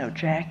had no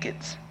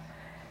jackets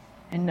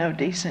and no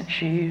decent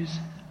shoes.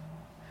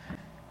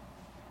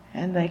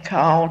 And they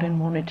called and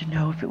wanted to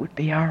know if it would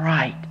be all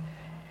right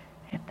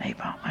if they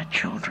bought my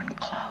children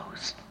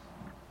clothes.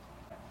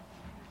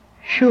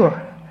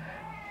 Sure,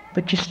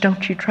 but just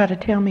don't you try to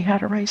tell me how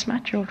to raise my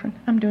children.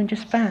 I'm doing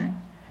just fine.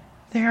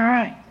 They're all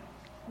right.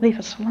 Leave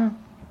us alone.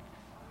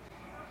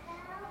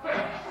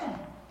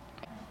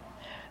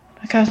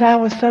 Because I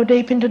was so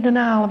deep into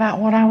denial about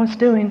what I was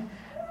doing,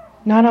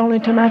 not only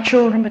to my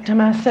children, but to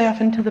myself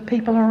and to the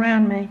people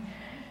around me,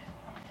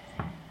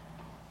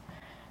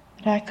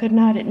 that I could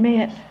not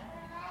admit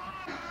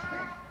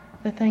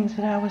the things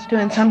that I was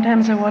doing.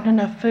 Sometimes there wasn't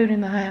enough food in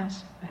the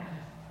house.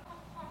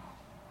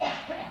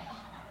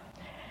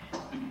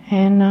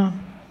 And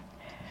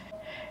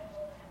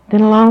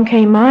then along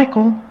came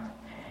Michael.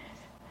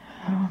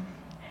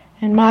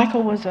 And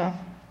Michael was a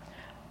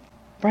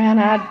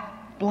brown-eyed,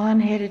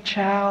 blonde-headed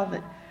child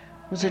that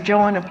was a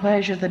joy and a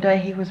pleasure the day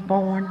he was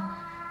born.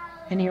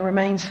 And he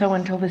remains so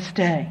until this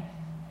day.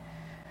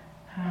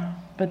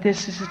 But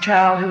this is a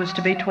child who was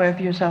to be 12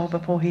 years old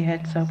before he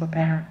had sober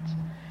parents.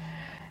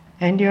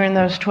 And during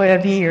those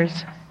 12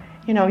 years,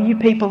 you know, you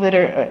people that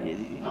are,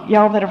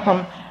 y'all that are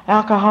from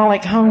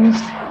alcoholic homes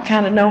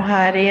kind of know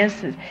how it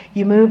is.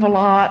 You move a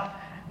lot.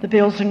 The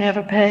bills are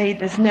never paid.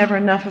 There's never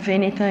enough of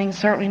anything,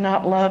 certainly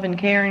not love and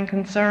care and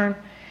concern.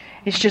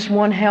 It's just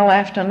one hell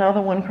after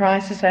another, one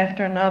crisis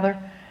after another.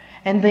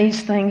 And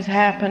these things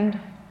happened.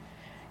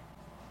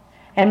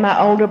 And my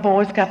older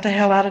boys got the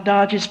hell out of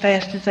Dodge as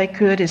fast as they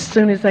could, as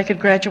soon as they could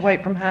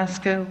graduate from high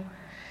school.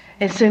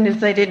 As soon as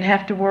they didn't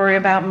have to worry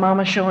about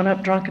Mama showing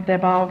up drunk at their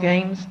ball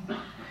games.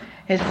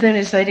 As soon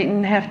as they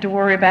didn't have to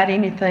worry about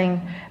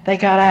anything, they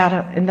got out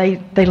of, and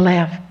they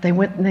left. They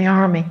went in the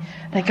army.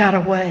 They got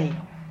away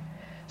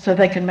so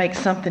they could make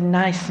something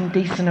nice and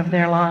decent of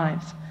their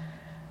lives.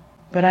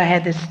 But I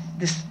had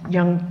this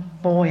young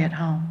boy at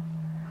home.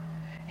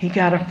 He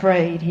got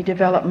afraid. He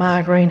developed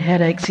migraine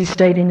headaches. He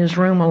stayed in his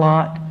room a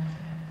lot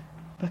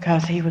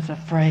because he was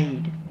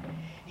afraid.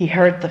 He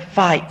heard the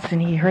fights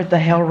and he heard the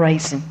hell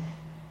raising.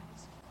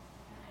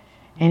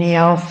 And he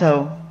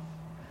also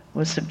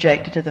was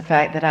subjected to the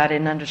fact that I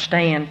didn't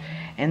understand,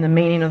 and the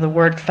meaning of the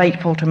word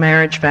faithful to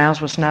marriage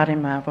vows was not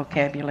in my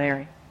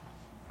vocabulary.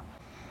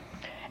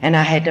 And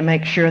I had to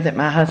make sure that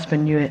my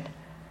husband knew it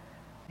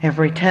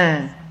every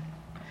time.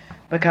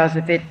 Because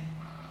if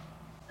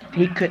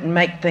he couldn't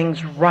make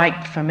things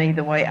right for me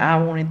the way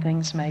I wanted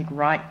things made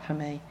right for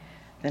me,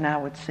 then I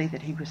would see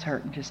that he was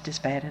hurting just as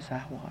bad as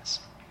I was.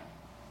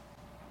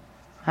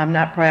 I'm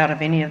not proud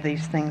of any of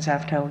these things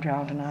I've told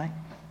y'all tonight.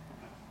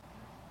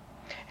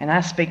 And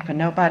I speak for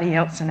nobody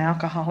else in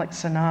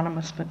Alcoholics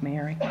Anonymous but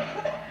Mary.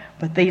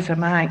 But these are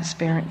my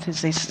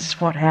experiences. This is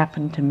what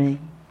happened to me.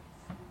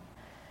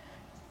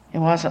 It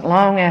wasn't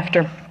long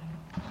after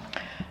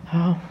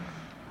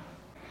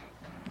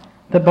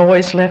the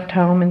boys left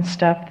home and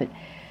stuff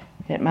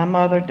that my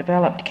mother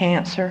developed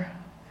cancer.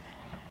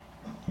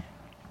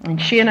 And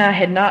she and I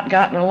had not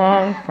gotten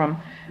along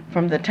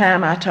from the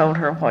time I told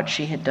her what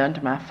she had done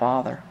to my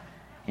father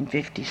in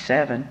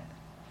 57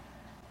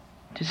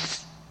 to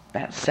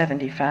about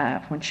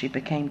 75 when she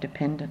became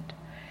dependent.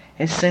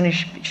 As soon as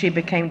she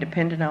became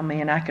dependent on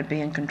me and I could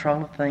be in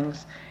control of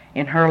things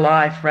in her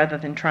life rather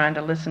than trying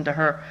to listen to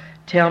her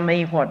tell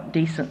me what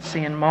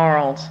decency and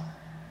morals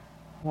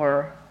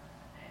were,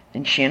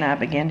 then she and I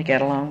began to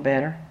get along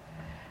better.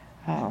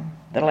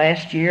 The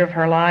last year of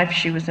her life,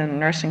 she was in a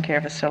nursing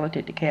care facility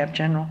at DeKalb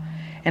General,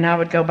 and I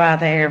would go by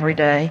there every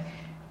day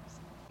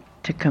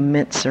to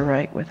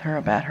commiserate with her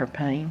about her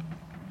pain.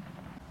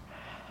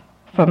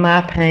 For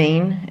my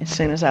pain, as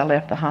soon as I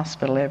left the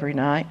hospital every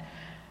night,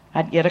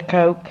 I'd get a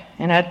Coke,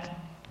 and I'd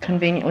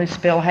conveniently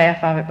spill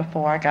half of it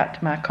before I got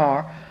to my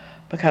car,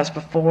 because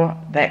before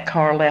that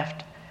car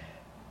left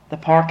the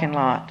parking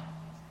lot,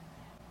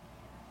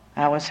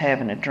 I was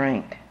having a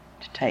drink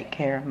to take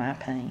care of my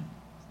pain.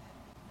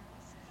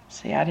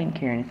 See, I didn't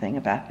care anything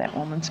about that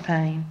woman's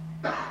pain.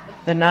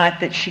 The night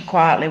that she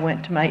quietly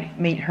went to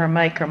meet her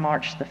Maker,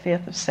 March the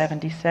 5th of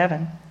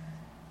 77,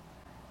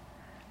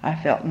 I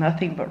felt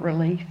nothing but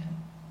relief.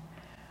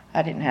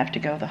 I didn't have to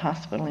go to the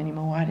hospital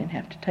anymore. I didn't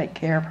have to take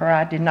care of her.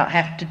 I did not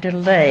have to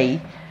delay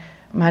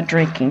my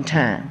drinking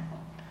time.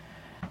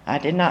 I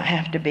did not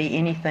have to be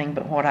anything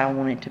but what I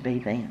wanted to be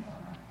then.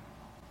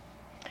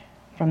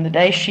 From the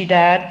day she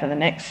died, for the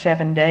next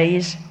 7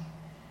 days,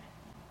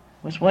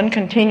 was one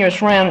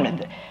continuous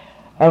round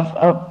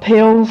of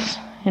pills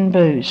and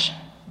booze.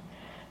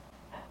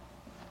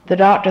 The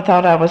doctor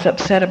thought I was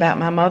upset about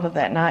my mother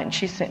that night, and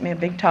she sent me a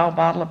big tall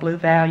bottle of Blue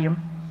Valium.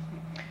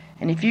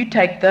 And if you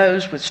take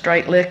those with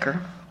straight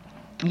liquor,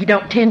 you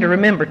don't tend to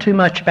remember too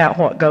much about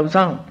what goes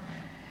on.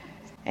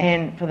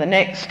 And for the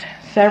next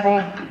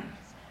several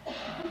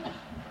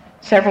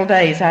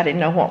days, I didn't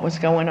know what was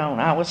going on.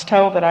 I was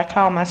told that I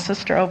called my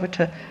sister over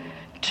to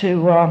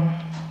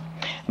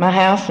my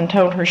house and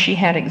told her she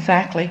had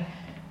exactly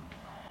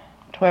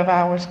 12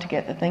 hours to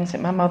get the things that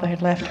my mother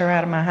had left her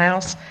out of my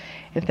house.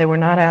 If they were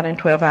not out in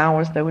 12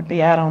 hours, they would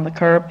be out on the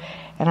curb,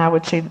 and I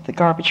would see that the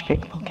garbage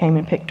people came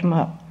and picked them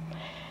up.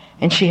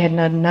 And she had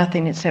done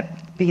nothing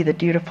except be the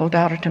dutiful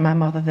daughter to my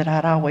mother that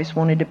I'd always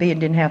wanted to be,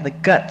 and didn't have the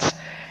guts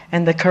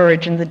and the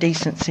courage and the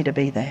decency to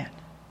be that.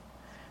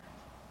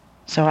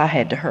 So I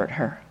had to hurt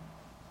her.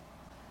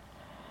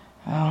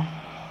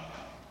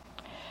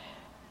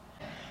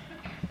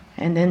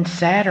 And then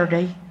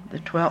Saturday, the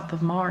 12th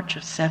of March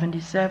of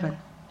 1977,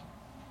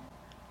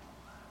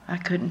 I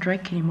couldn't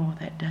drink anymore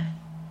that day.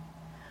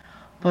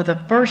 For the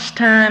first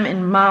time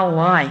in my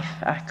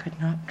life, I could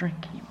not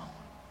drink anymore.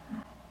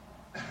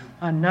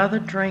 Another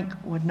drink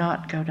would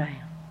not go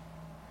down.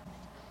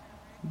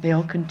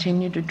 Bill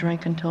continued to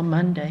drink until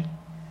Monday.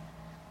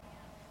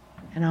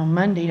 And on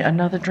Monday,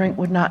 another drink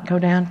would not go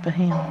down for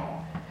him.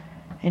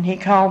 And he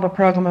called the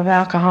program of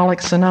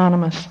Alcoholics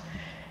Anonymous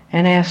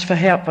and asked for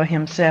help for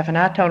himself. And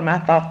I told him I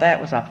thought that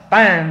was a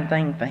fine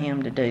thing for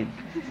him to do.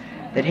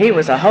 That he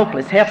was a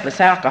hopeless, helpless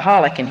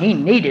alcoholic and he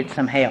needed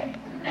some help.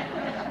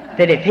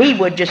 That if he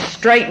would just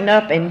straighten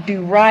up and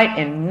do right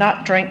and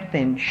not drink,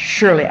 then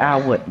surely I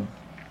wouldn't.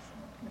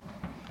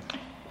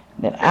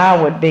 That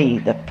I would be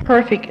the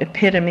perfect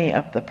epitome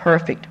of the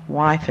perfect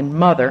wife and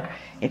mother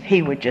if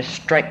he would just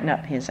straighten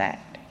up his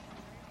act.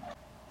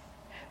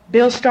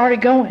 Bill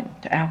started going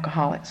to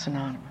Alcoholics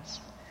Anonymous.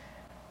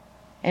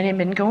 And he'd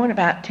been going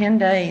about 10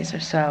 days or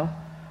so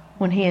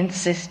when he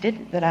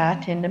insisted that I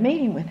attend a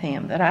meeting with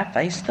him, that I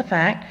face the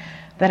fact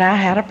that I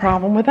had a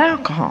problem with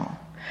alcohol.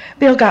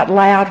 Bill got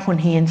loud when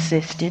he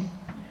insisted,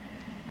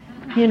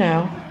 you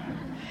know.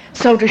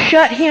 So to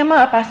shut him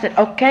up, I said,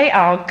 okay,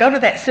 I'll go to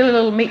that silly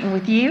little meeting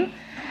with you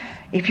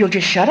if you'll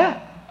just shut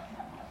up.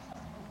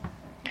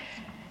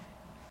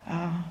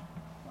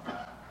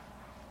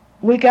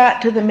 We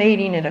got to the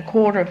meeting at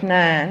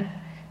 9:15.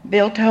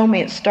 Bill told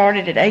me it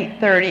started at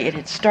 8:30. It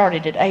had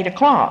started at 8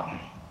 o'clock.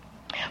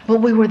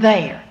 But we were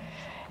there.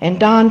 And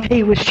Don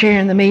P. was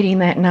chairing the meeting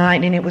that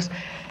night, and it was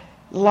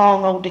a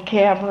long old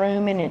decaf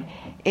room, and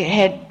it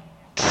had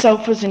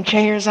sofas and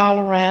chairs all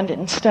around it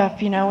and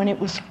stuff, you know, and it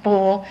was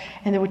full,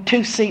 and there were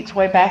 2 seats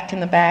way back in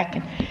the back,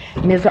 and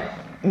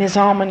Ms.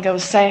 Allman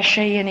goes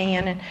sashaying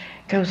in and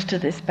goes to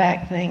this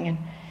back thing,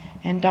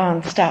 and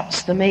Don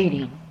stops the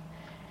meeting.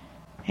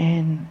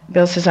 And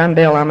Bill says, I'm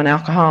Bill, I'm an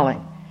alcoholic.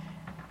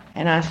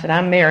 And I said,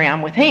 I'm Mary,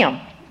 I'm with him.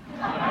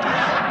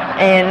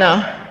 And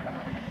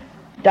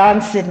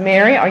Don said,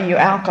 Mary, are you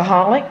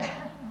alcoholic?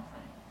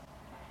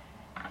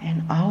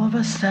 And all of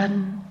a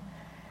sudden,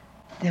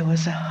 there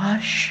was a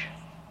hush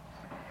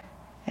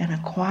and a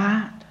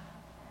quiet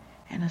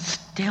and a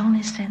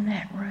stillness in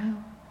that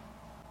room.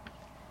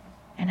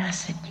 And I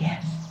said,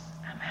 yes,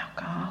 I'm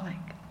alcoholic.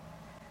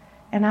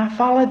 And I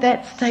followed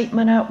that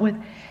statement up with,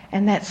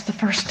 and that's the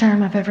first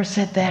time I've ever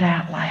said that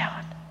out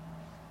loud.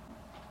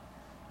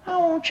 I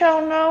want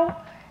y'all to know,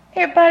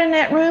 everybody in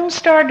that room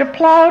started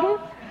applauding.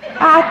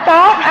 I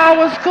thought I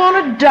was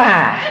going to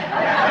die.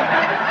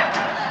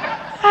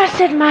 I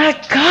said, my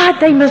God,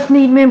 they must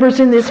need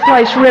members in this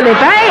place really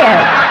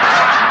bad.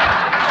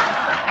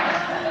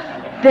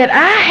 That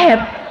I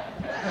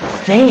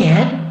have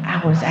said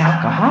I was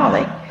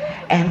alcoholic,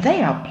 and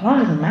they are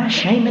applauding my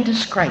shame and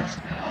disgrace.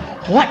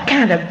 What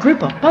kind of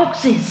group of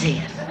folks is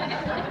this?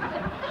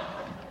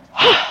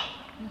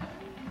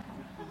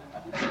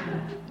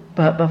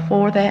 But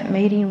before that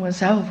meeting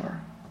was over,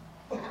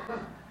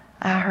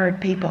 I heard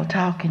people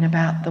talking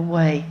about the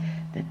way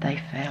that they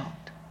felt.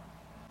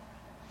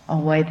 A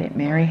way that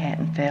Mary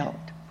hadn't felt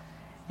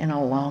in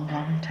a long,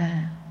 long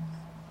time.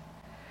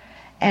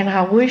 And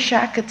I wish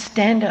I could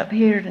stand up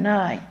here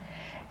tonight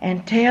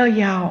and tell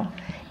y'all,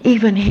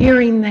 even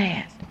hearing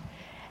that,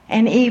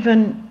 and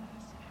even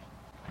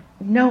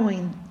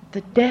knowing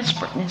the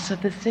desperateness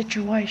of the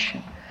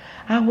situation,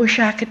 I wish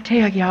I could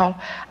tell y'all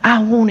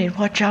I wanted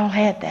what y'all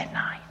had that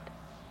night.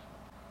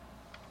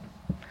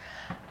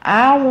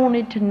 I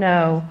wanted to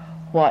know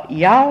what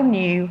y'all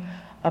knew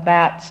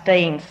about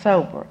staying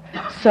sober.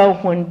 So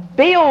when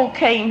Bill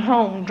came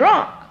home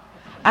drunk,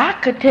 I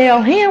could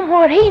tell him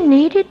what he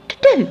needed to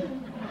do.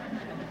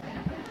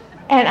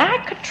 And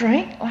I could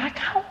drink like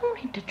I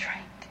wanted to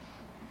drink.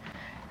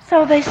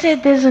 So they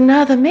said, there's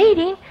another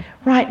meeting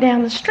right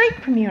down the street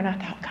from you. And I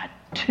thought, God,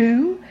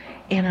 2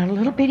 in a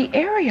little bitty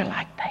area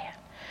like that.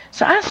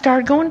 So I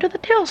started going to the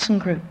Tilson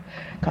group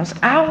because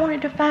I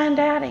wanted to find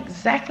out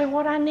exactly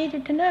what I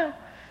needed to know.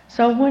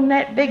 So when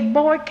that big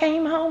boy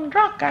came home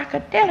drunk, I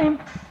could tell him,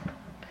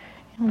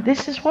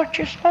 this is what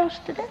you're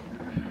supposed to do.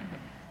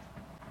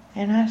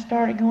 And I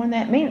started going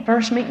that meeting.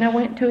 First meeting I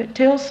went to at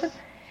Tilson,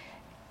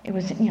 it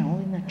was,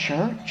 in the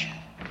church.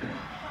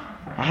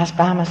 I was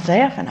by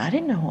myself, and I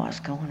didn't know what was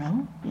going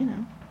on,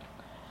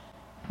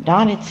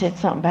 Don had said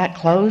something about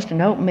closed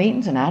and open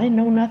meetings, and I didn't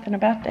know nothing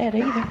about that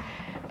either.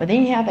 But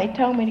anyhow, they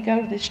told me to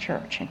go to this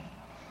church. And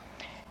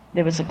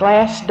there was a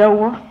glass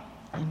door,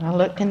 and I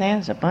looked in there.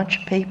 There's a bunch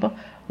of people.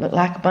 Looked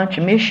like a bunch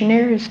of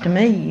missionaries to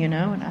me, and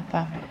I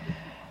thought,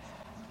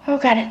 oh,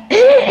 God,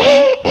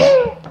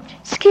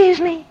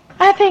 excuse me,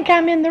 I think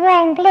I'm in the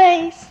wrong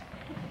place.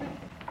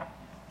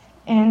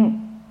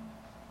 And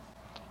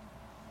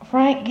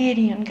Frank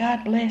Gideon,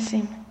 God bless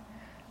him,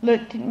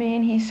 looked at me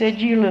and he said,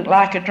 "You look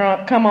like a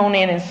drunk. Come on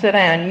in and sit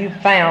down. You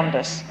found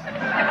us."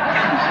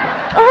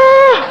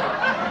 Oh,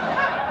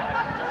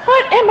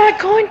 what am I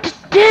going to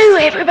do?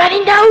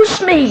 Everybody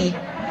knows me.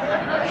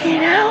 You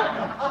know?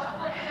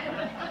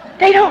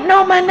 They don't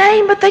know my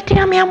name, but they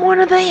tell me I'm one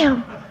of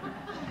them.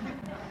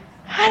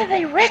 How do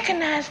they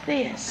recognize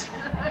this?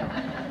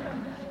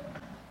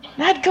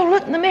 And I'd go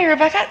look in the mirror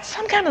if I got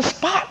some kind of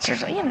spots or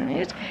something. You know,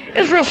 it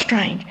was real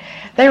strange.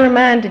 They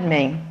reminded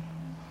me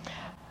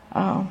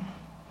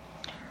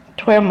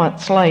 12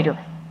 months later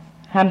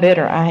how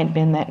bitter I had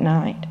been that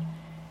night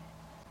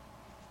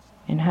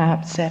and how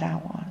upset I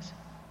was.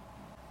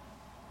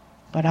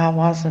 But I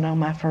wasn't on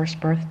my first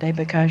birthday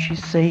because, you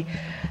see,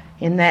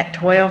 in that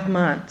 12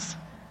 months,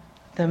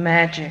 the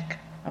magic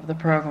of the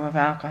program of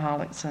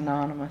Alcoholics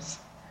Anonymous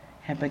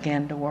had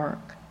begun to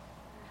work.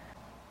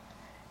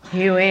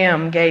 Hugh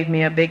M. gave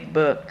me a big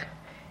book,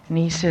 and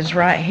he says,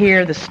 right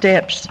here, the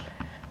steps,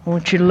 I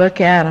want you to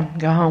look at them,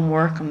 go home,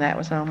 work them. That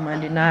was on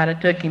Monday night. I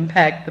took him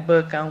back the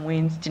book on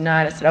Wednesday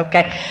night. I said,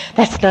 okay,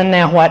 that's done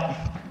now, what?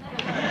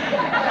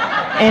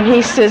 And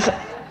he says,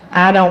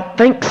 I don't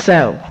think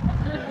so.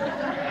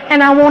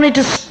 And I wanted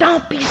to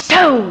stomp his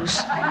toes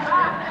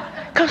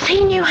because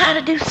he knew how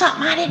to do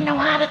something I didn't know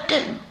how to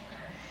do.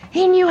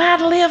 He knew how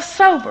to live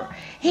sober.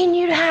 He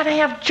knew how to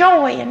have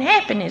joy and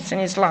happiness in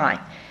his life.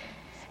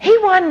 He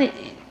wasn't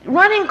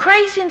running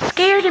crazy and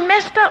scared and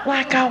messed up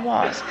like I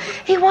was.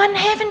 He wasn't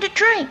having to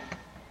drink.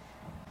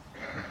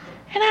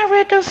 And I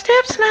read those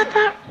steps and I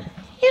thought,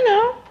 you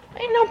know,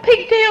 ain't no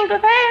big deal to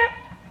that.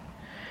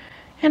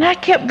 And I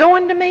kept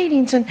going to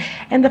meetings and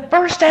the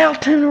first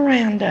Altoona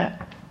Roundup.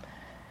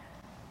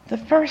 The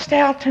first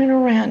Altoona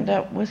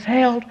Roundup was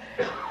held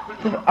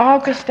the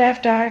August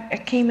after I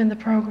came in the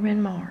program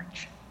in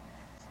March.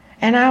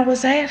 And I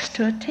was asked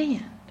to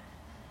attend.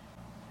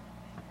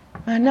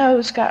 My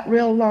nose got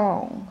real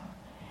long.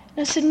 And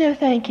I said, no,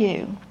 thank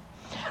you.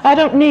 I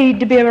don't need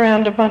to be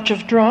around a bunch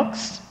of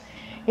drunks.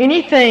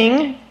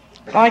 Anything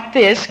like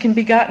this can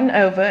be gotten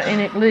over in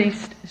at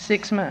least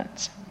 6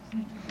 months.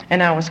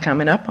 And I was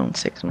coming up on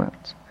 6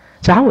 months.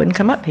 So I wouldn't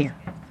come up here.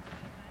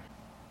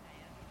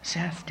 See,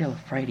 I was still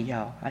afraid of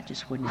y'all. I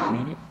just wouldn't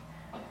admit it.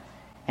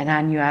 And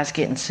I knew I was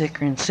getting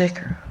sicker and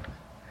sicker.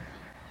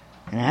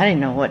 And I didn't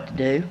know what to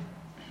do.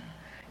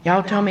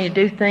 Y'all told me to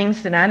do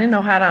things that I didn't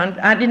know how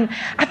to...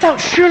 I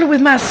thought surely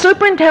with my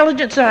super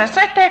intelligence that I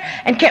sat there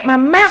and kept my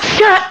mouth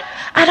shut,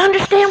 I'd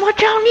understand what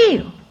y'all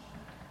knew.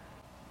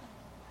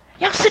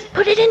 Y'all said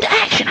put it into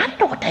action. I didn't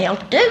know what the hell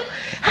to do.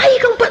 How are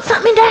you going to put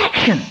something into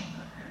action?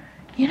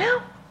 You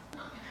know?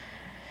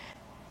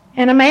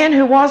 And a man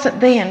who wasn't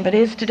then, but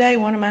is today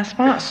one of my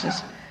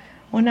sponsors,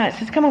 one night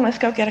says, come on, let's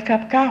go get a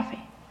cup of coffee.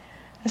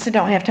 I said,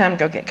 don't have time to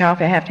go get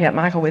coffee. I have to help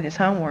Michael with his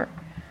homework.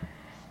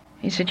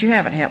 He said, you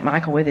haven't helped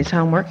Michael with his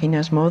homework. He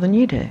knows more than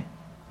you do.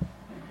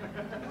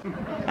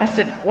 I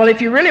said, well,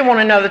 if you really want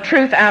to know the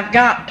truth, I've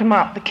got to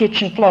mop the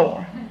kitchen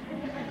floor.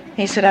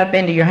 He said, I've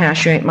been to your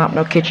house. You ain't mopped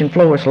no kitchen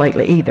floors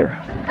lately either.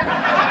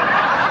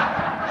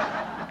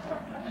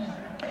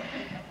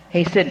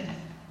 He said,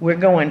 we're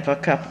going for a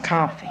cup of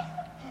coffee.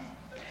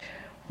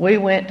 We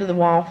went to the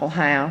Waffle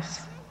House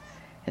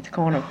at the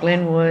corner of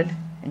Glenwood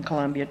and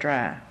Columbia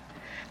Drive.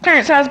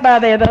 Clarence, I was by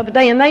there the other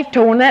day, and they've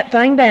torn that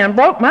thing down.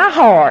 Broke my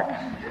heart.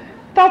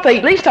 Thought they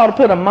at least ought to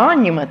put a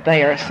monument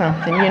there or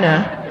something, you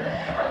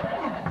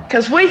know.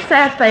 Because we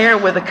sat there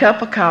with a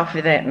cup of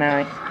coffee that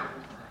night,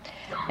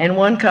 and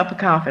one cup of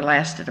coffee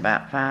lasted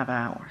about 5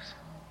 hours.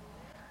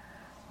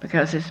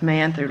 Because this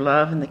man, through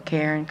love and the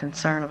care and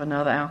concern of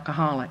another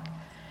alcoholic,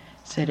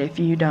 said, if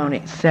you don't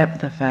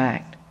accept the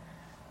fact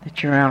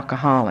that you're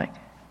alcoholic,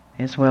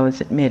 as well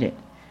as admit it,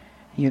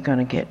 you're going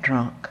to get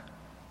drunk.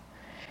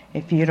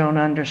 If you don't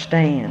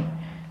understand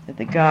that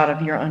the God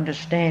of your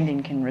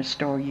understanding can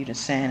restore you to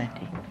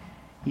sanity,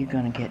 you're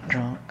going to get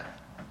drunk.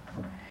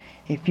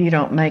 If you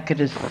don't make a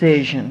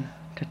decision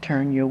to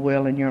turn your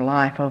will and your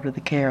life over to the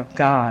care of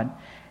God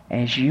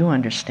as you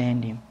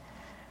understand Him,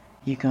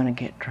 you're going to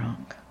get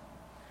drunk.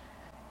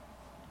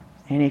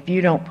 And if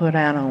you don't put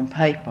out on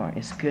paper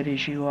as good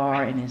as you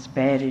are and as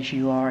bad as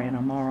you are in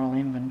a moral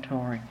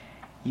inventory,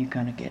 you're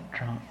going to get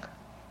drunk.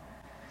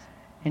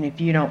 And if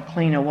you don't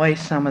clean away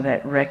some of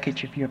that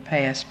wreckage of your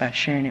past by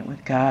sharing it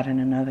with God and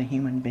another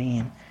human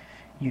being,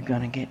 you're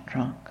going to get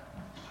drunk.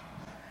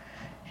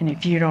 And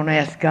if you don't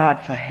ask God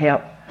for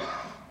help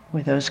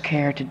with those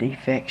character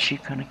defects, you're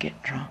going to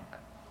get drunk.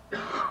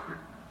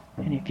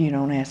 And if you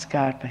don't ask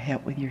God for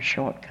help with your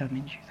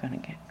shortcomings, you're going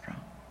to get drunk.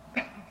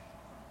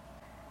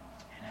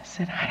 I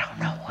said, I don't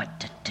know what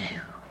to do.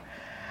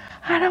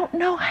 I don't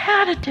know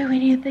how to do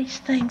any of these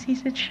things. He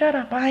said, shut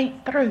up, I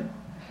ain't through.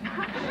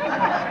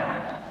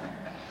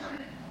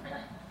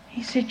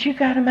 He said, you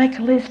got to make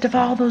a list of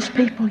all those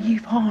people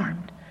you've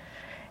harmed.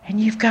 And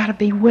you've got to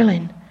be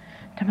willing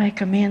to make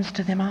amends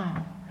to them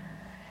all.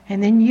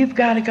 And then you've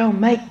got to go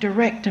make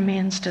direct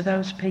amends to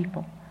those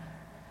people.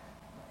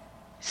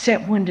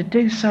 Except when to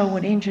do so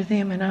would injure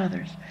them and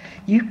others.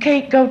 You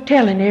can't go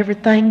telling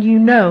everything you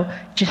know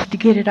just to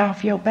get it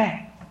off your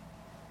back.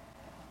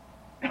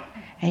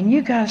 And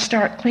you got to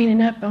start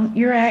cleaning up on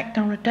your act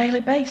on a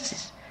daily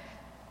basis.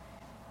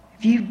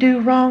 If you do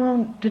wrong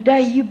on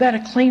today, you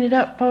better clean it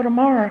up for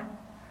tomorrow,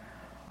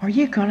 or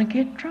you're going to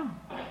get drunk.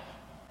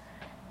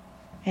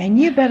 And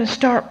you better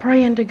start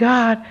praying to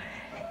God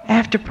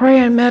after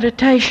prayer and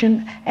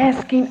meditation,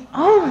 asking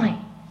only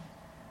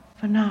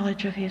for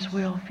knowledge of His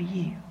will for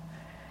you.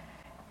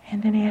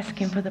 And then ask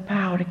Him for the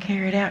power to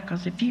carry it out,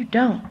 because if you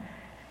don't,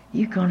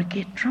 you're going to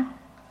get drunk.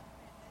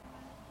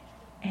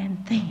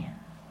 And then,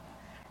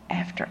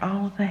 after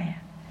all of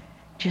that,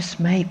 just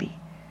maybe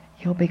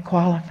you'll be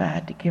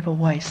qualified to give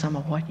away some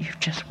of what you've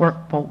just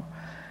worked for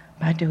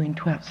by doing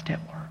 12-step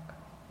work.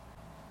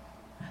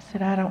 I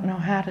said, I don't know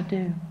how to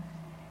do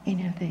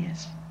any of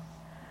this.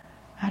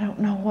 I don't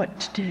know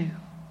what to do.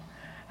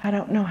 I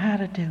don't know how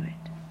to do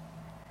it.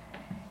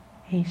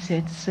 He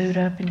said, suit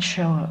up and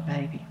show up,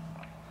 baby.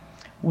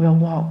 We'll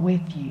walk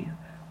with you.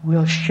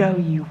 We'll show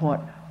you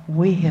what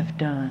we have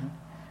done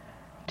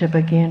to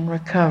begin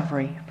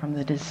recovery from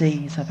the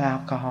disease of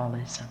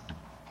alcoholism.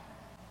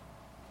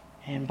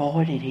 And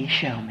boy, did he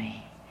show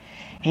me.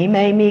 He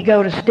made me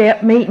go to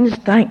step meetings.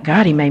 Thank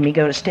God he made me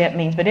go to step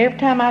meetings. But every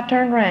time I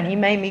turned around, he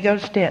made me go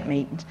to step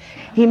meetings.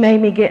 He made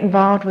me get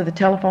involved with the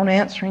telephone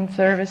answering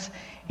service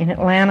in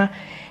Atlanta.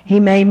 He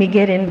made me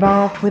get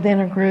involved within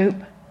a group.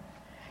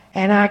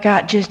 And I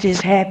got just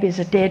as happy as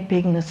a dead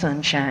pig in the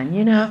sunshine.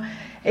 You know,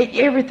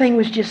 everything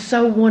was just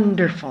so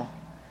wonderful.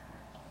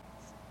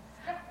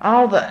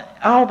 All the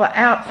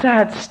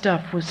outside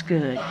stuff was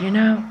good, you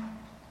know.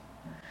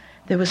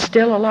 There was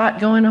still a lot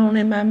going on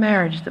in my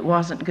marriage that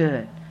wasn't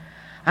good.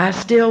 I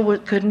still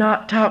could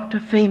not talk to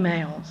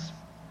females.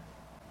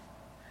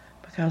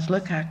 Because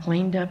look how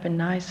cleaned up and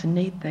nice and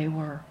neat they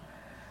were.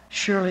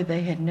 Surely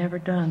they had never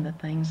done the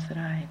things that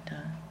I had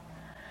done.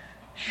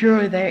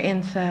 Surely their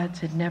insides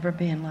had never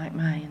been like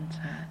my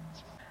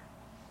insides.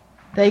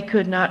 They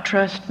could not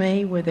trust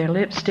me with their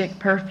lipstick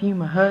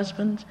perfume of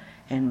husbands,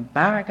 and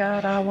by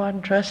God, I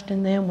wasn't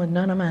trusting them with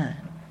none of mine.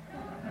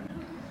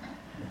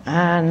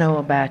 I know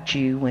about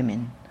you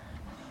women.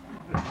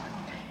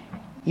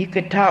 You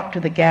could talk to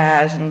the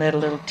guys and let a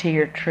little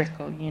tear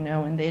trickle, you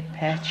know, and they'd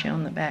pat you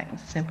on the back and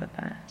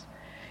sympathize.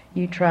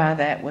 You try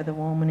that with a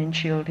woman and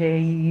she'll tell you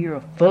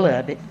you're full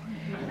of it.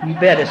 You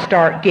better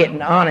start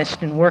getting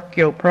honest and work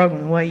your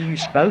program the way you're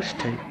supposed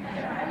to.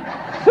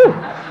 Whew.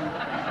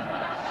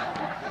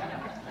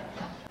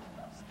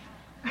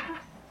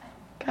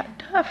 Got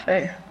tough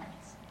there.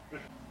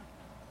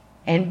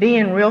 And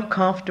being real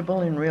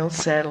comfortable and real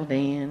settled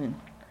in, and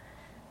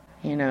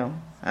you know,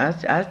 I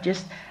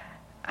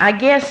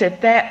guess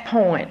at that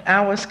point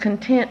I was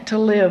content to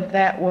live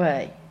that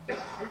way.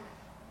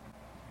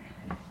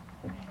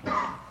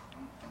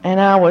 And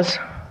I was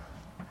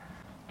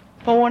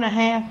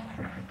 4.5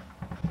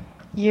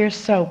 years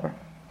sober.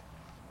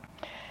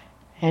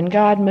 And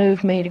God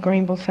moved me to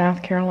Greenville,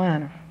 South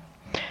Carolina.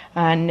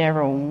 I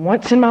never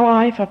once in my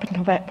life, up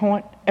until that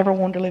point, ever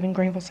wanted to live in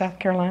Greenville, South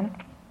Carolina.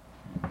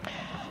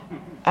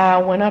 I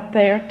went up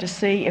there to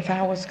see if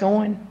I was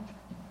going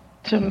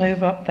to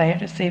move up there,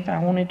 to see if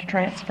I wanted to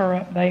transfer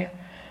up there.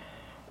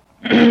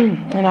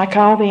 And I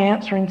called the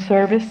answering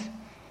service,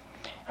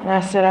 and I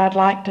said I'd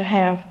like to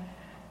have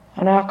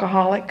an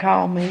alcoholic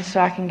call me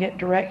so I can get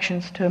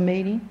directions to a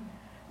meeting.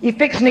 You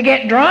fixing to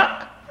get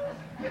drunk?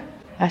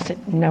 I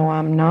said, no,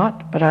 I'm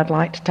not, but I'd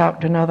like to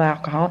talk to another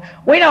alcoholic.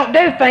 We don't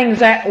do things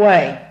that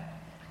way.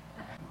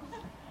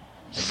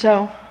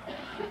 So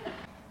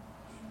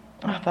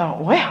I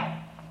thought, well.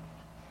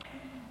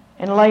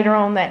 And later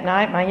on that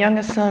night, my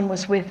youngest son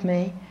was with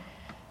me,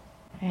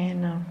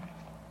 and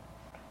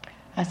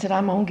I said,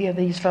 I'm going to give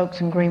these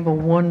folks in Greenville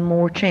one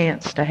more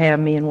chance to have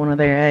me in one of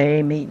their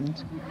AA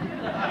meetings.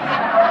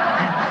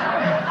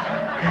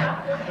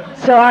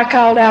 So I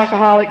called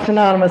Alcoholics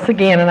Anonymous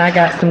again, and I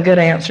got some good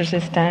answers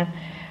this time.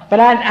 But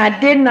I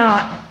did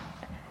not.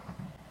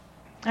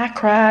 I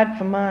cried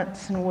for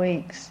months and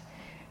weeks.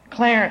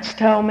 Clarence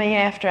told me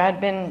after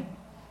I'd been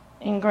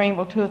in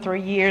Greenville 2 or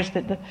 3 years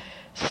that the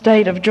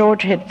state of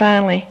Georgia had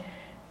finally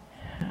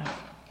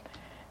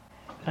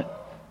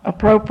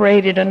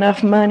appropriated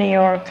enough money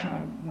or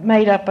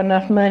made up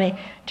enough money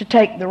to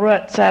take the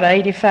ruts out of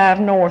 85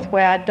 North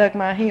where I dug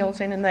my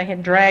heels in, and they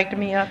had dragged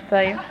me up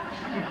there.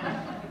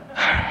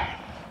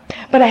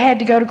 But I had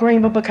to go to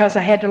Greenville because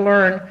I had to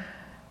learn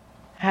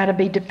how to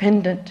be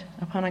dependent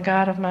upon a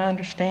God of my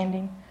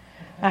understanding.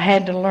 I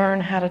had to learn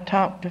how to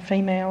talk to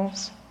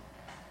females.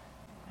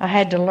 I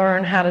had to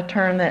learn how to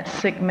turn that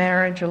sick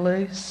marriage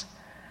loose.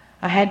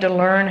 I had to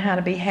learn how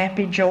to be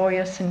happy,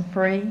 joyous, and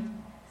free.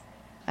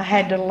 I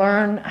had to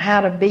learn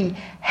how to be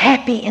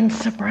happy in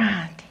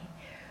sobriety,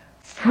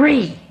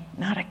 free,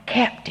 not a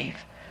captive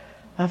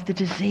of the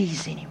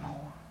disease anymore.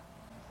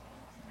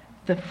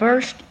 The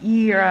first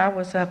year I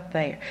was up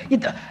there,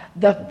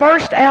 the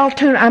first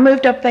Altoona, I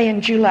moved up there in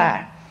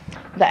July.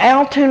 The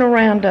Altoona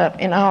Roundup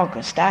in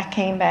August, I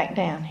came back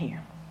down here.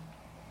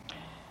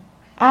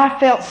 I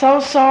felt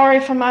so sorry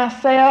for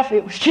myself,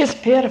 it was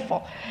just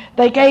pitiful.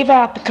 They gave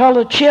out the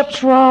colored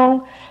chips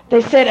wrong.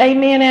 They said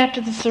amen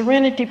after the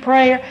serenity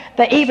prayer.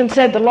 They even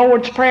said the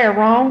Lord's Prayer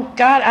wrong.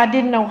 God, I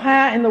didn't know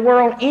how in the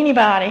world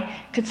anybody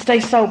could stay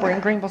sober in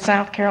Greenville,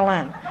 South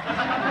Carolina.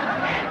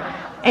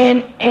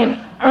 And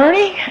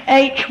Ernie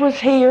H. was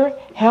here.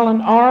 Helen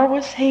R.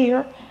 was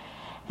here.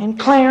 And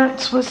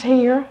Clarence was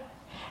here.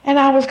 And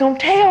I was going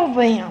to tell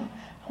them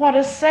what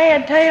a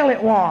sad tale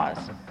it was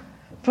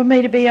for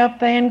me to be up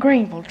there in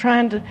Greenville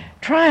trying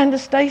to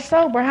stay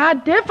sober, how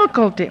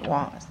difficult it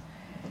was.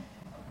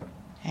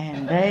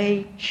 And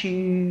they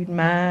chewed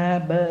my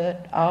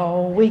butt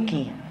all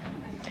weekend.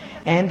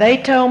 And they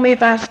told me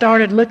if I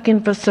started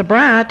looking for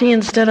sobriety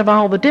instead of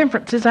all the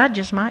differences, I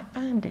just might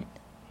find it.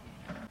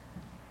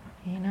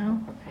 You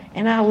know?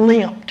 And I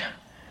limped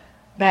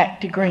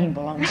back to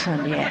Greenville on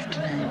Sunday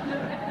afternoon.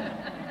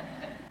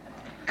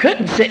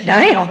 Couldn't sit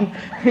down.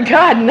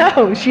 God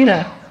knows, you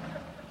know.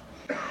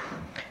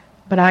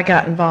 But I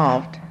got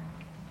involved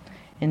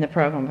in the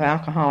program of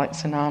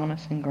Alcoholics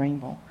Anonymous in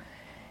Greenville.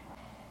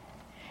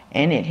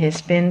 And it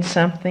has been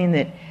something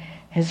that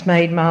has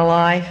made my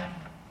life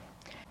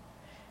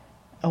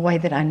a way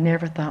that I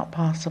never thought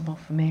possible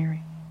for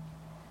Mary.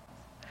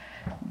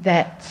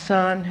 That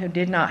son who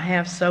did not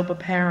have sober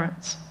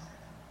parents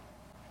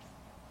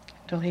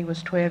till he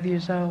was 12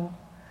 years old,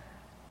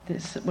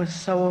 that was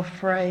so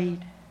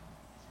afraid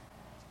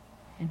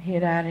and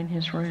hid out in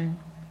his room,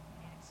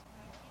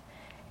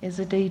 is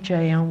a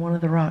DJ on one of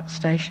the rock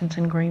stations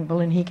in Greenville,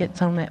 and he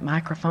gets on that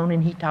microphone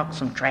and he talks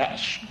some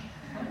trash.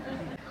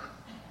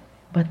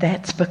 But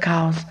that's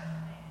because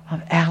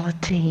of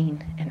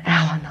Alateen and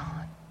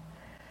Al-Anon.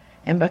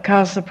 And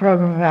because the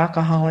program of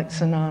Alcoholics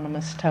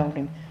Anonymous told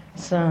him,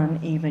 son,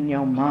 even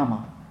your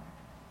mama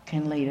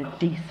can lead a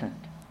decent,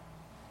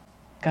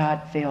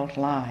 God-filled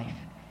life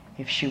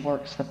if she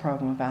works the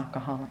program of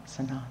Alcoholics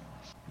Anonymous.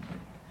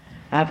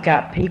 I've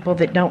got people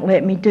that don't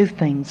let me do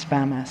things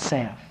by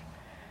myself.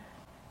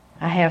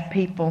 I have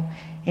people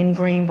in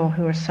Greenville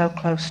who are so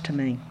close to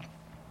me,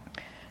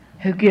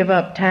 who give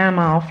up time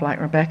off, like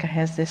Rebecca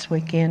has this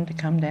weekend, to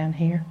come down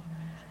here,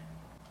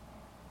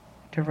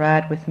 to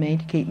ride with me,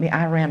 to keep me.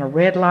 I ran a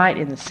red light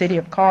in the city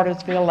of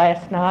Cartersville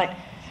last night,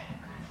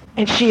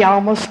 and she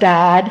almost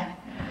died.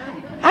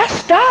 I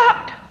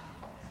stopped,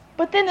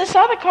 but then this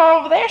other car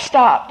over there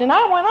stopped, and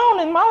I went on,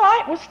 and my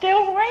light was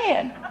still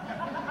red.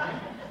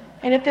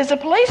 And if there's a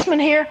policeman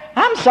here,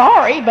 I'm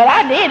sorry, but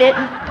I did it.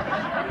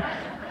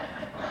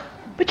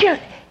 But you know,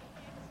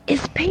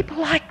 it's people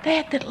like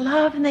that that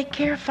love and they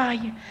care for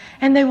you,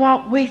 and they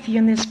walk with you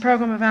in this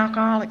program of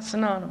Alcoholics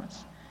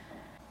Anonymous.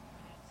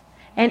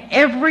 And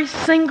every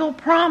single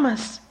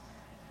promise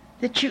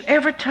that you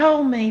ever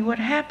told me would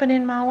happen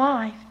in my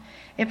life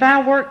if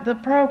I worked the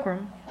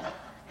program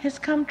has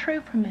come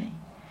true for me.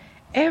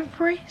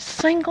 Every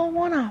single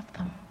one of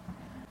them.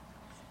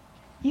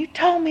 You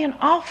told me an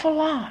awful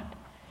lot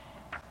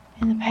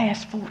in the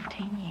past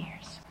 14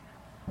 years.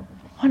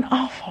 An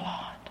awful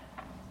lot.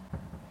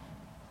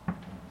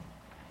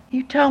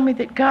 You told me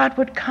that God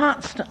would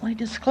constantly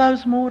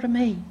disclose more to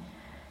me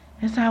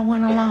as I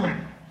went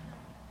along.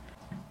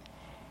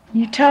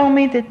 You told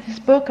me that this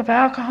book of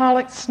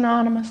Alcoholics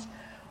Anonymous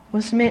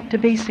was meant to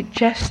be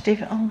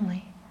suggestive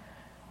only.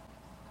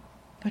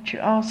 But you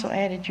also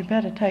added you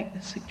better take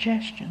the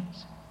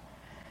suggestions.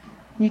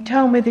 You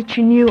told me that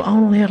you knew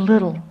only a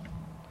little.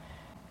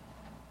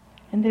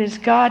 And that as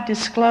God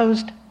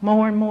disclosed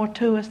more and more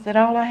to us, that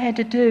all I had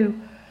to do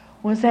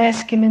was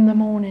ask him in the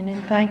morning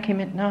and thank him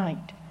at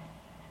night.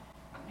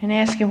 And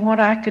ask him what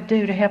I could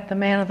do to help the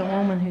man or the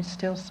woman who's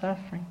still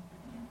suffering.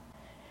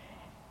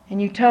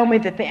 And you told me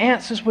that the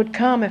answers would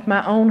come if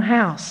my own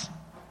house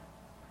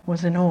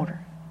was in order.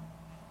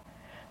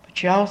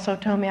 But you also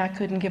told me I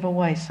couldn't give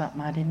away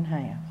something I didn't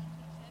have.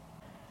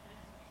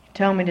 You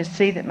told me to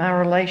see that my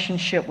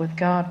relationship with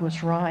God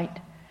was right,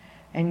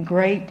 and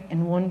great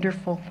and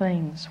wonderful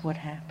things would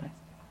happen.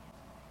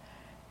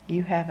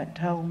 You haven't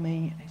told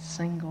me a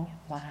single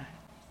lie.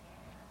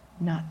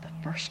 Not the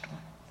first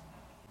one.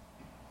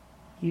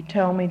 You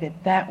told me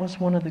that that was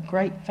one of the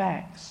great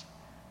facts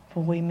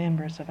for we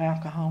members of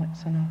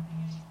Alcoholics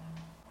Anonymous.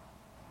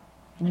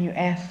 And you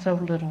asked so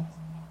little.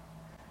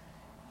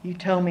 You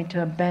told me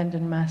to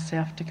abandon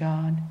myself to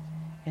God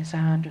as I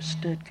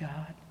understood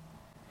God,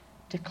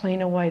 to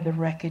clean away the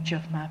wreckage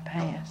of my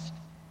past,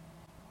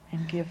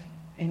 and give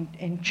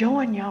and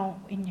join y'all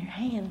in your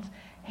hands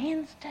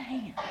to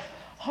hands,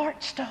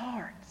 hearts to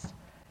hearts,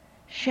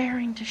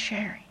 sharing to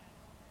sharing.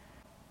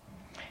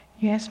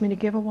 You asked me to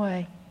give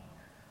away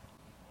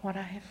what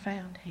I have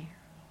found here.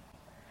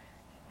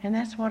 And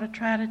that's what I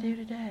try to do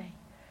today.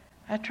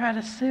 I try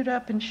to suit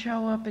up and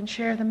show up and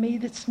share the me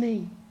that's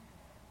me,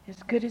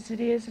 as good as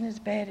it is and as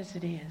bad as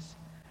it is,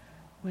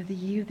 with the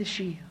you that's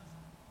you.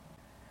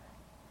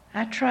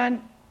 I try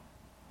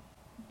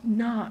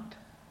not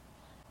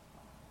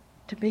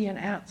to be an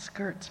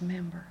outskirts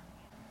member.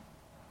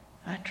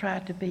 I try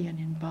to be an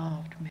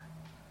involved member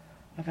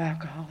of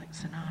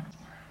Alcoholics Anonymous.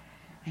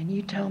 And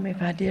you told me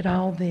if I did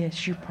all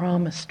this, you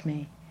promised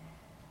me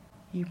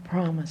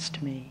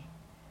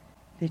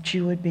that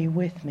you would be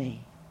with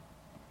me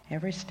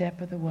every step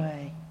of the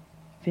way,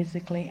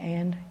 physically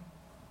and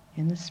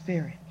in the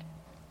spirit.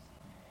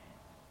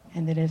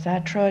 And that as I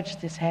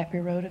trudge this happy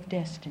road of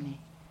destiny,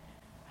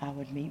 I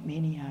would meet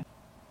many of you.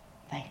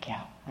 Thank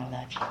y'all. I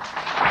love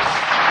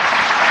you.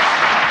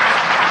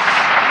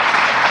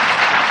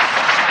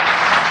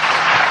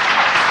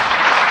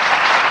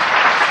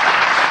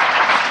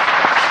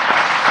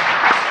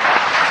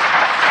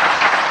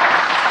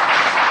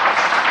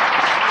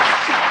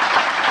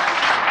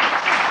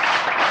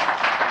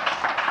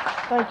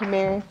 Thank you,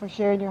 Mary, for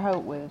sharing your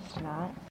hope with us tonight.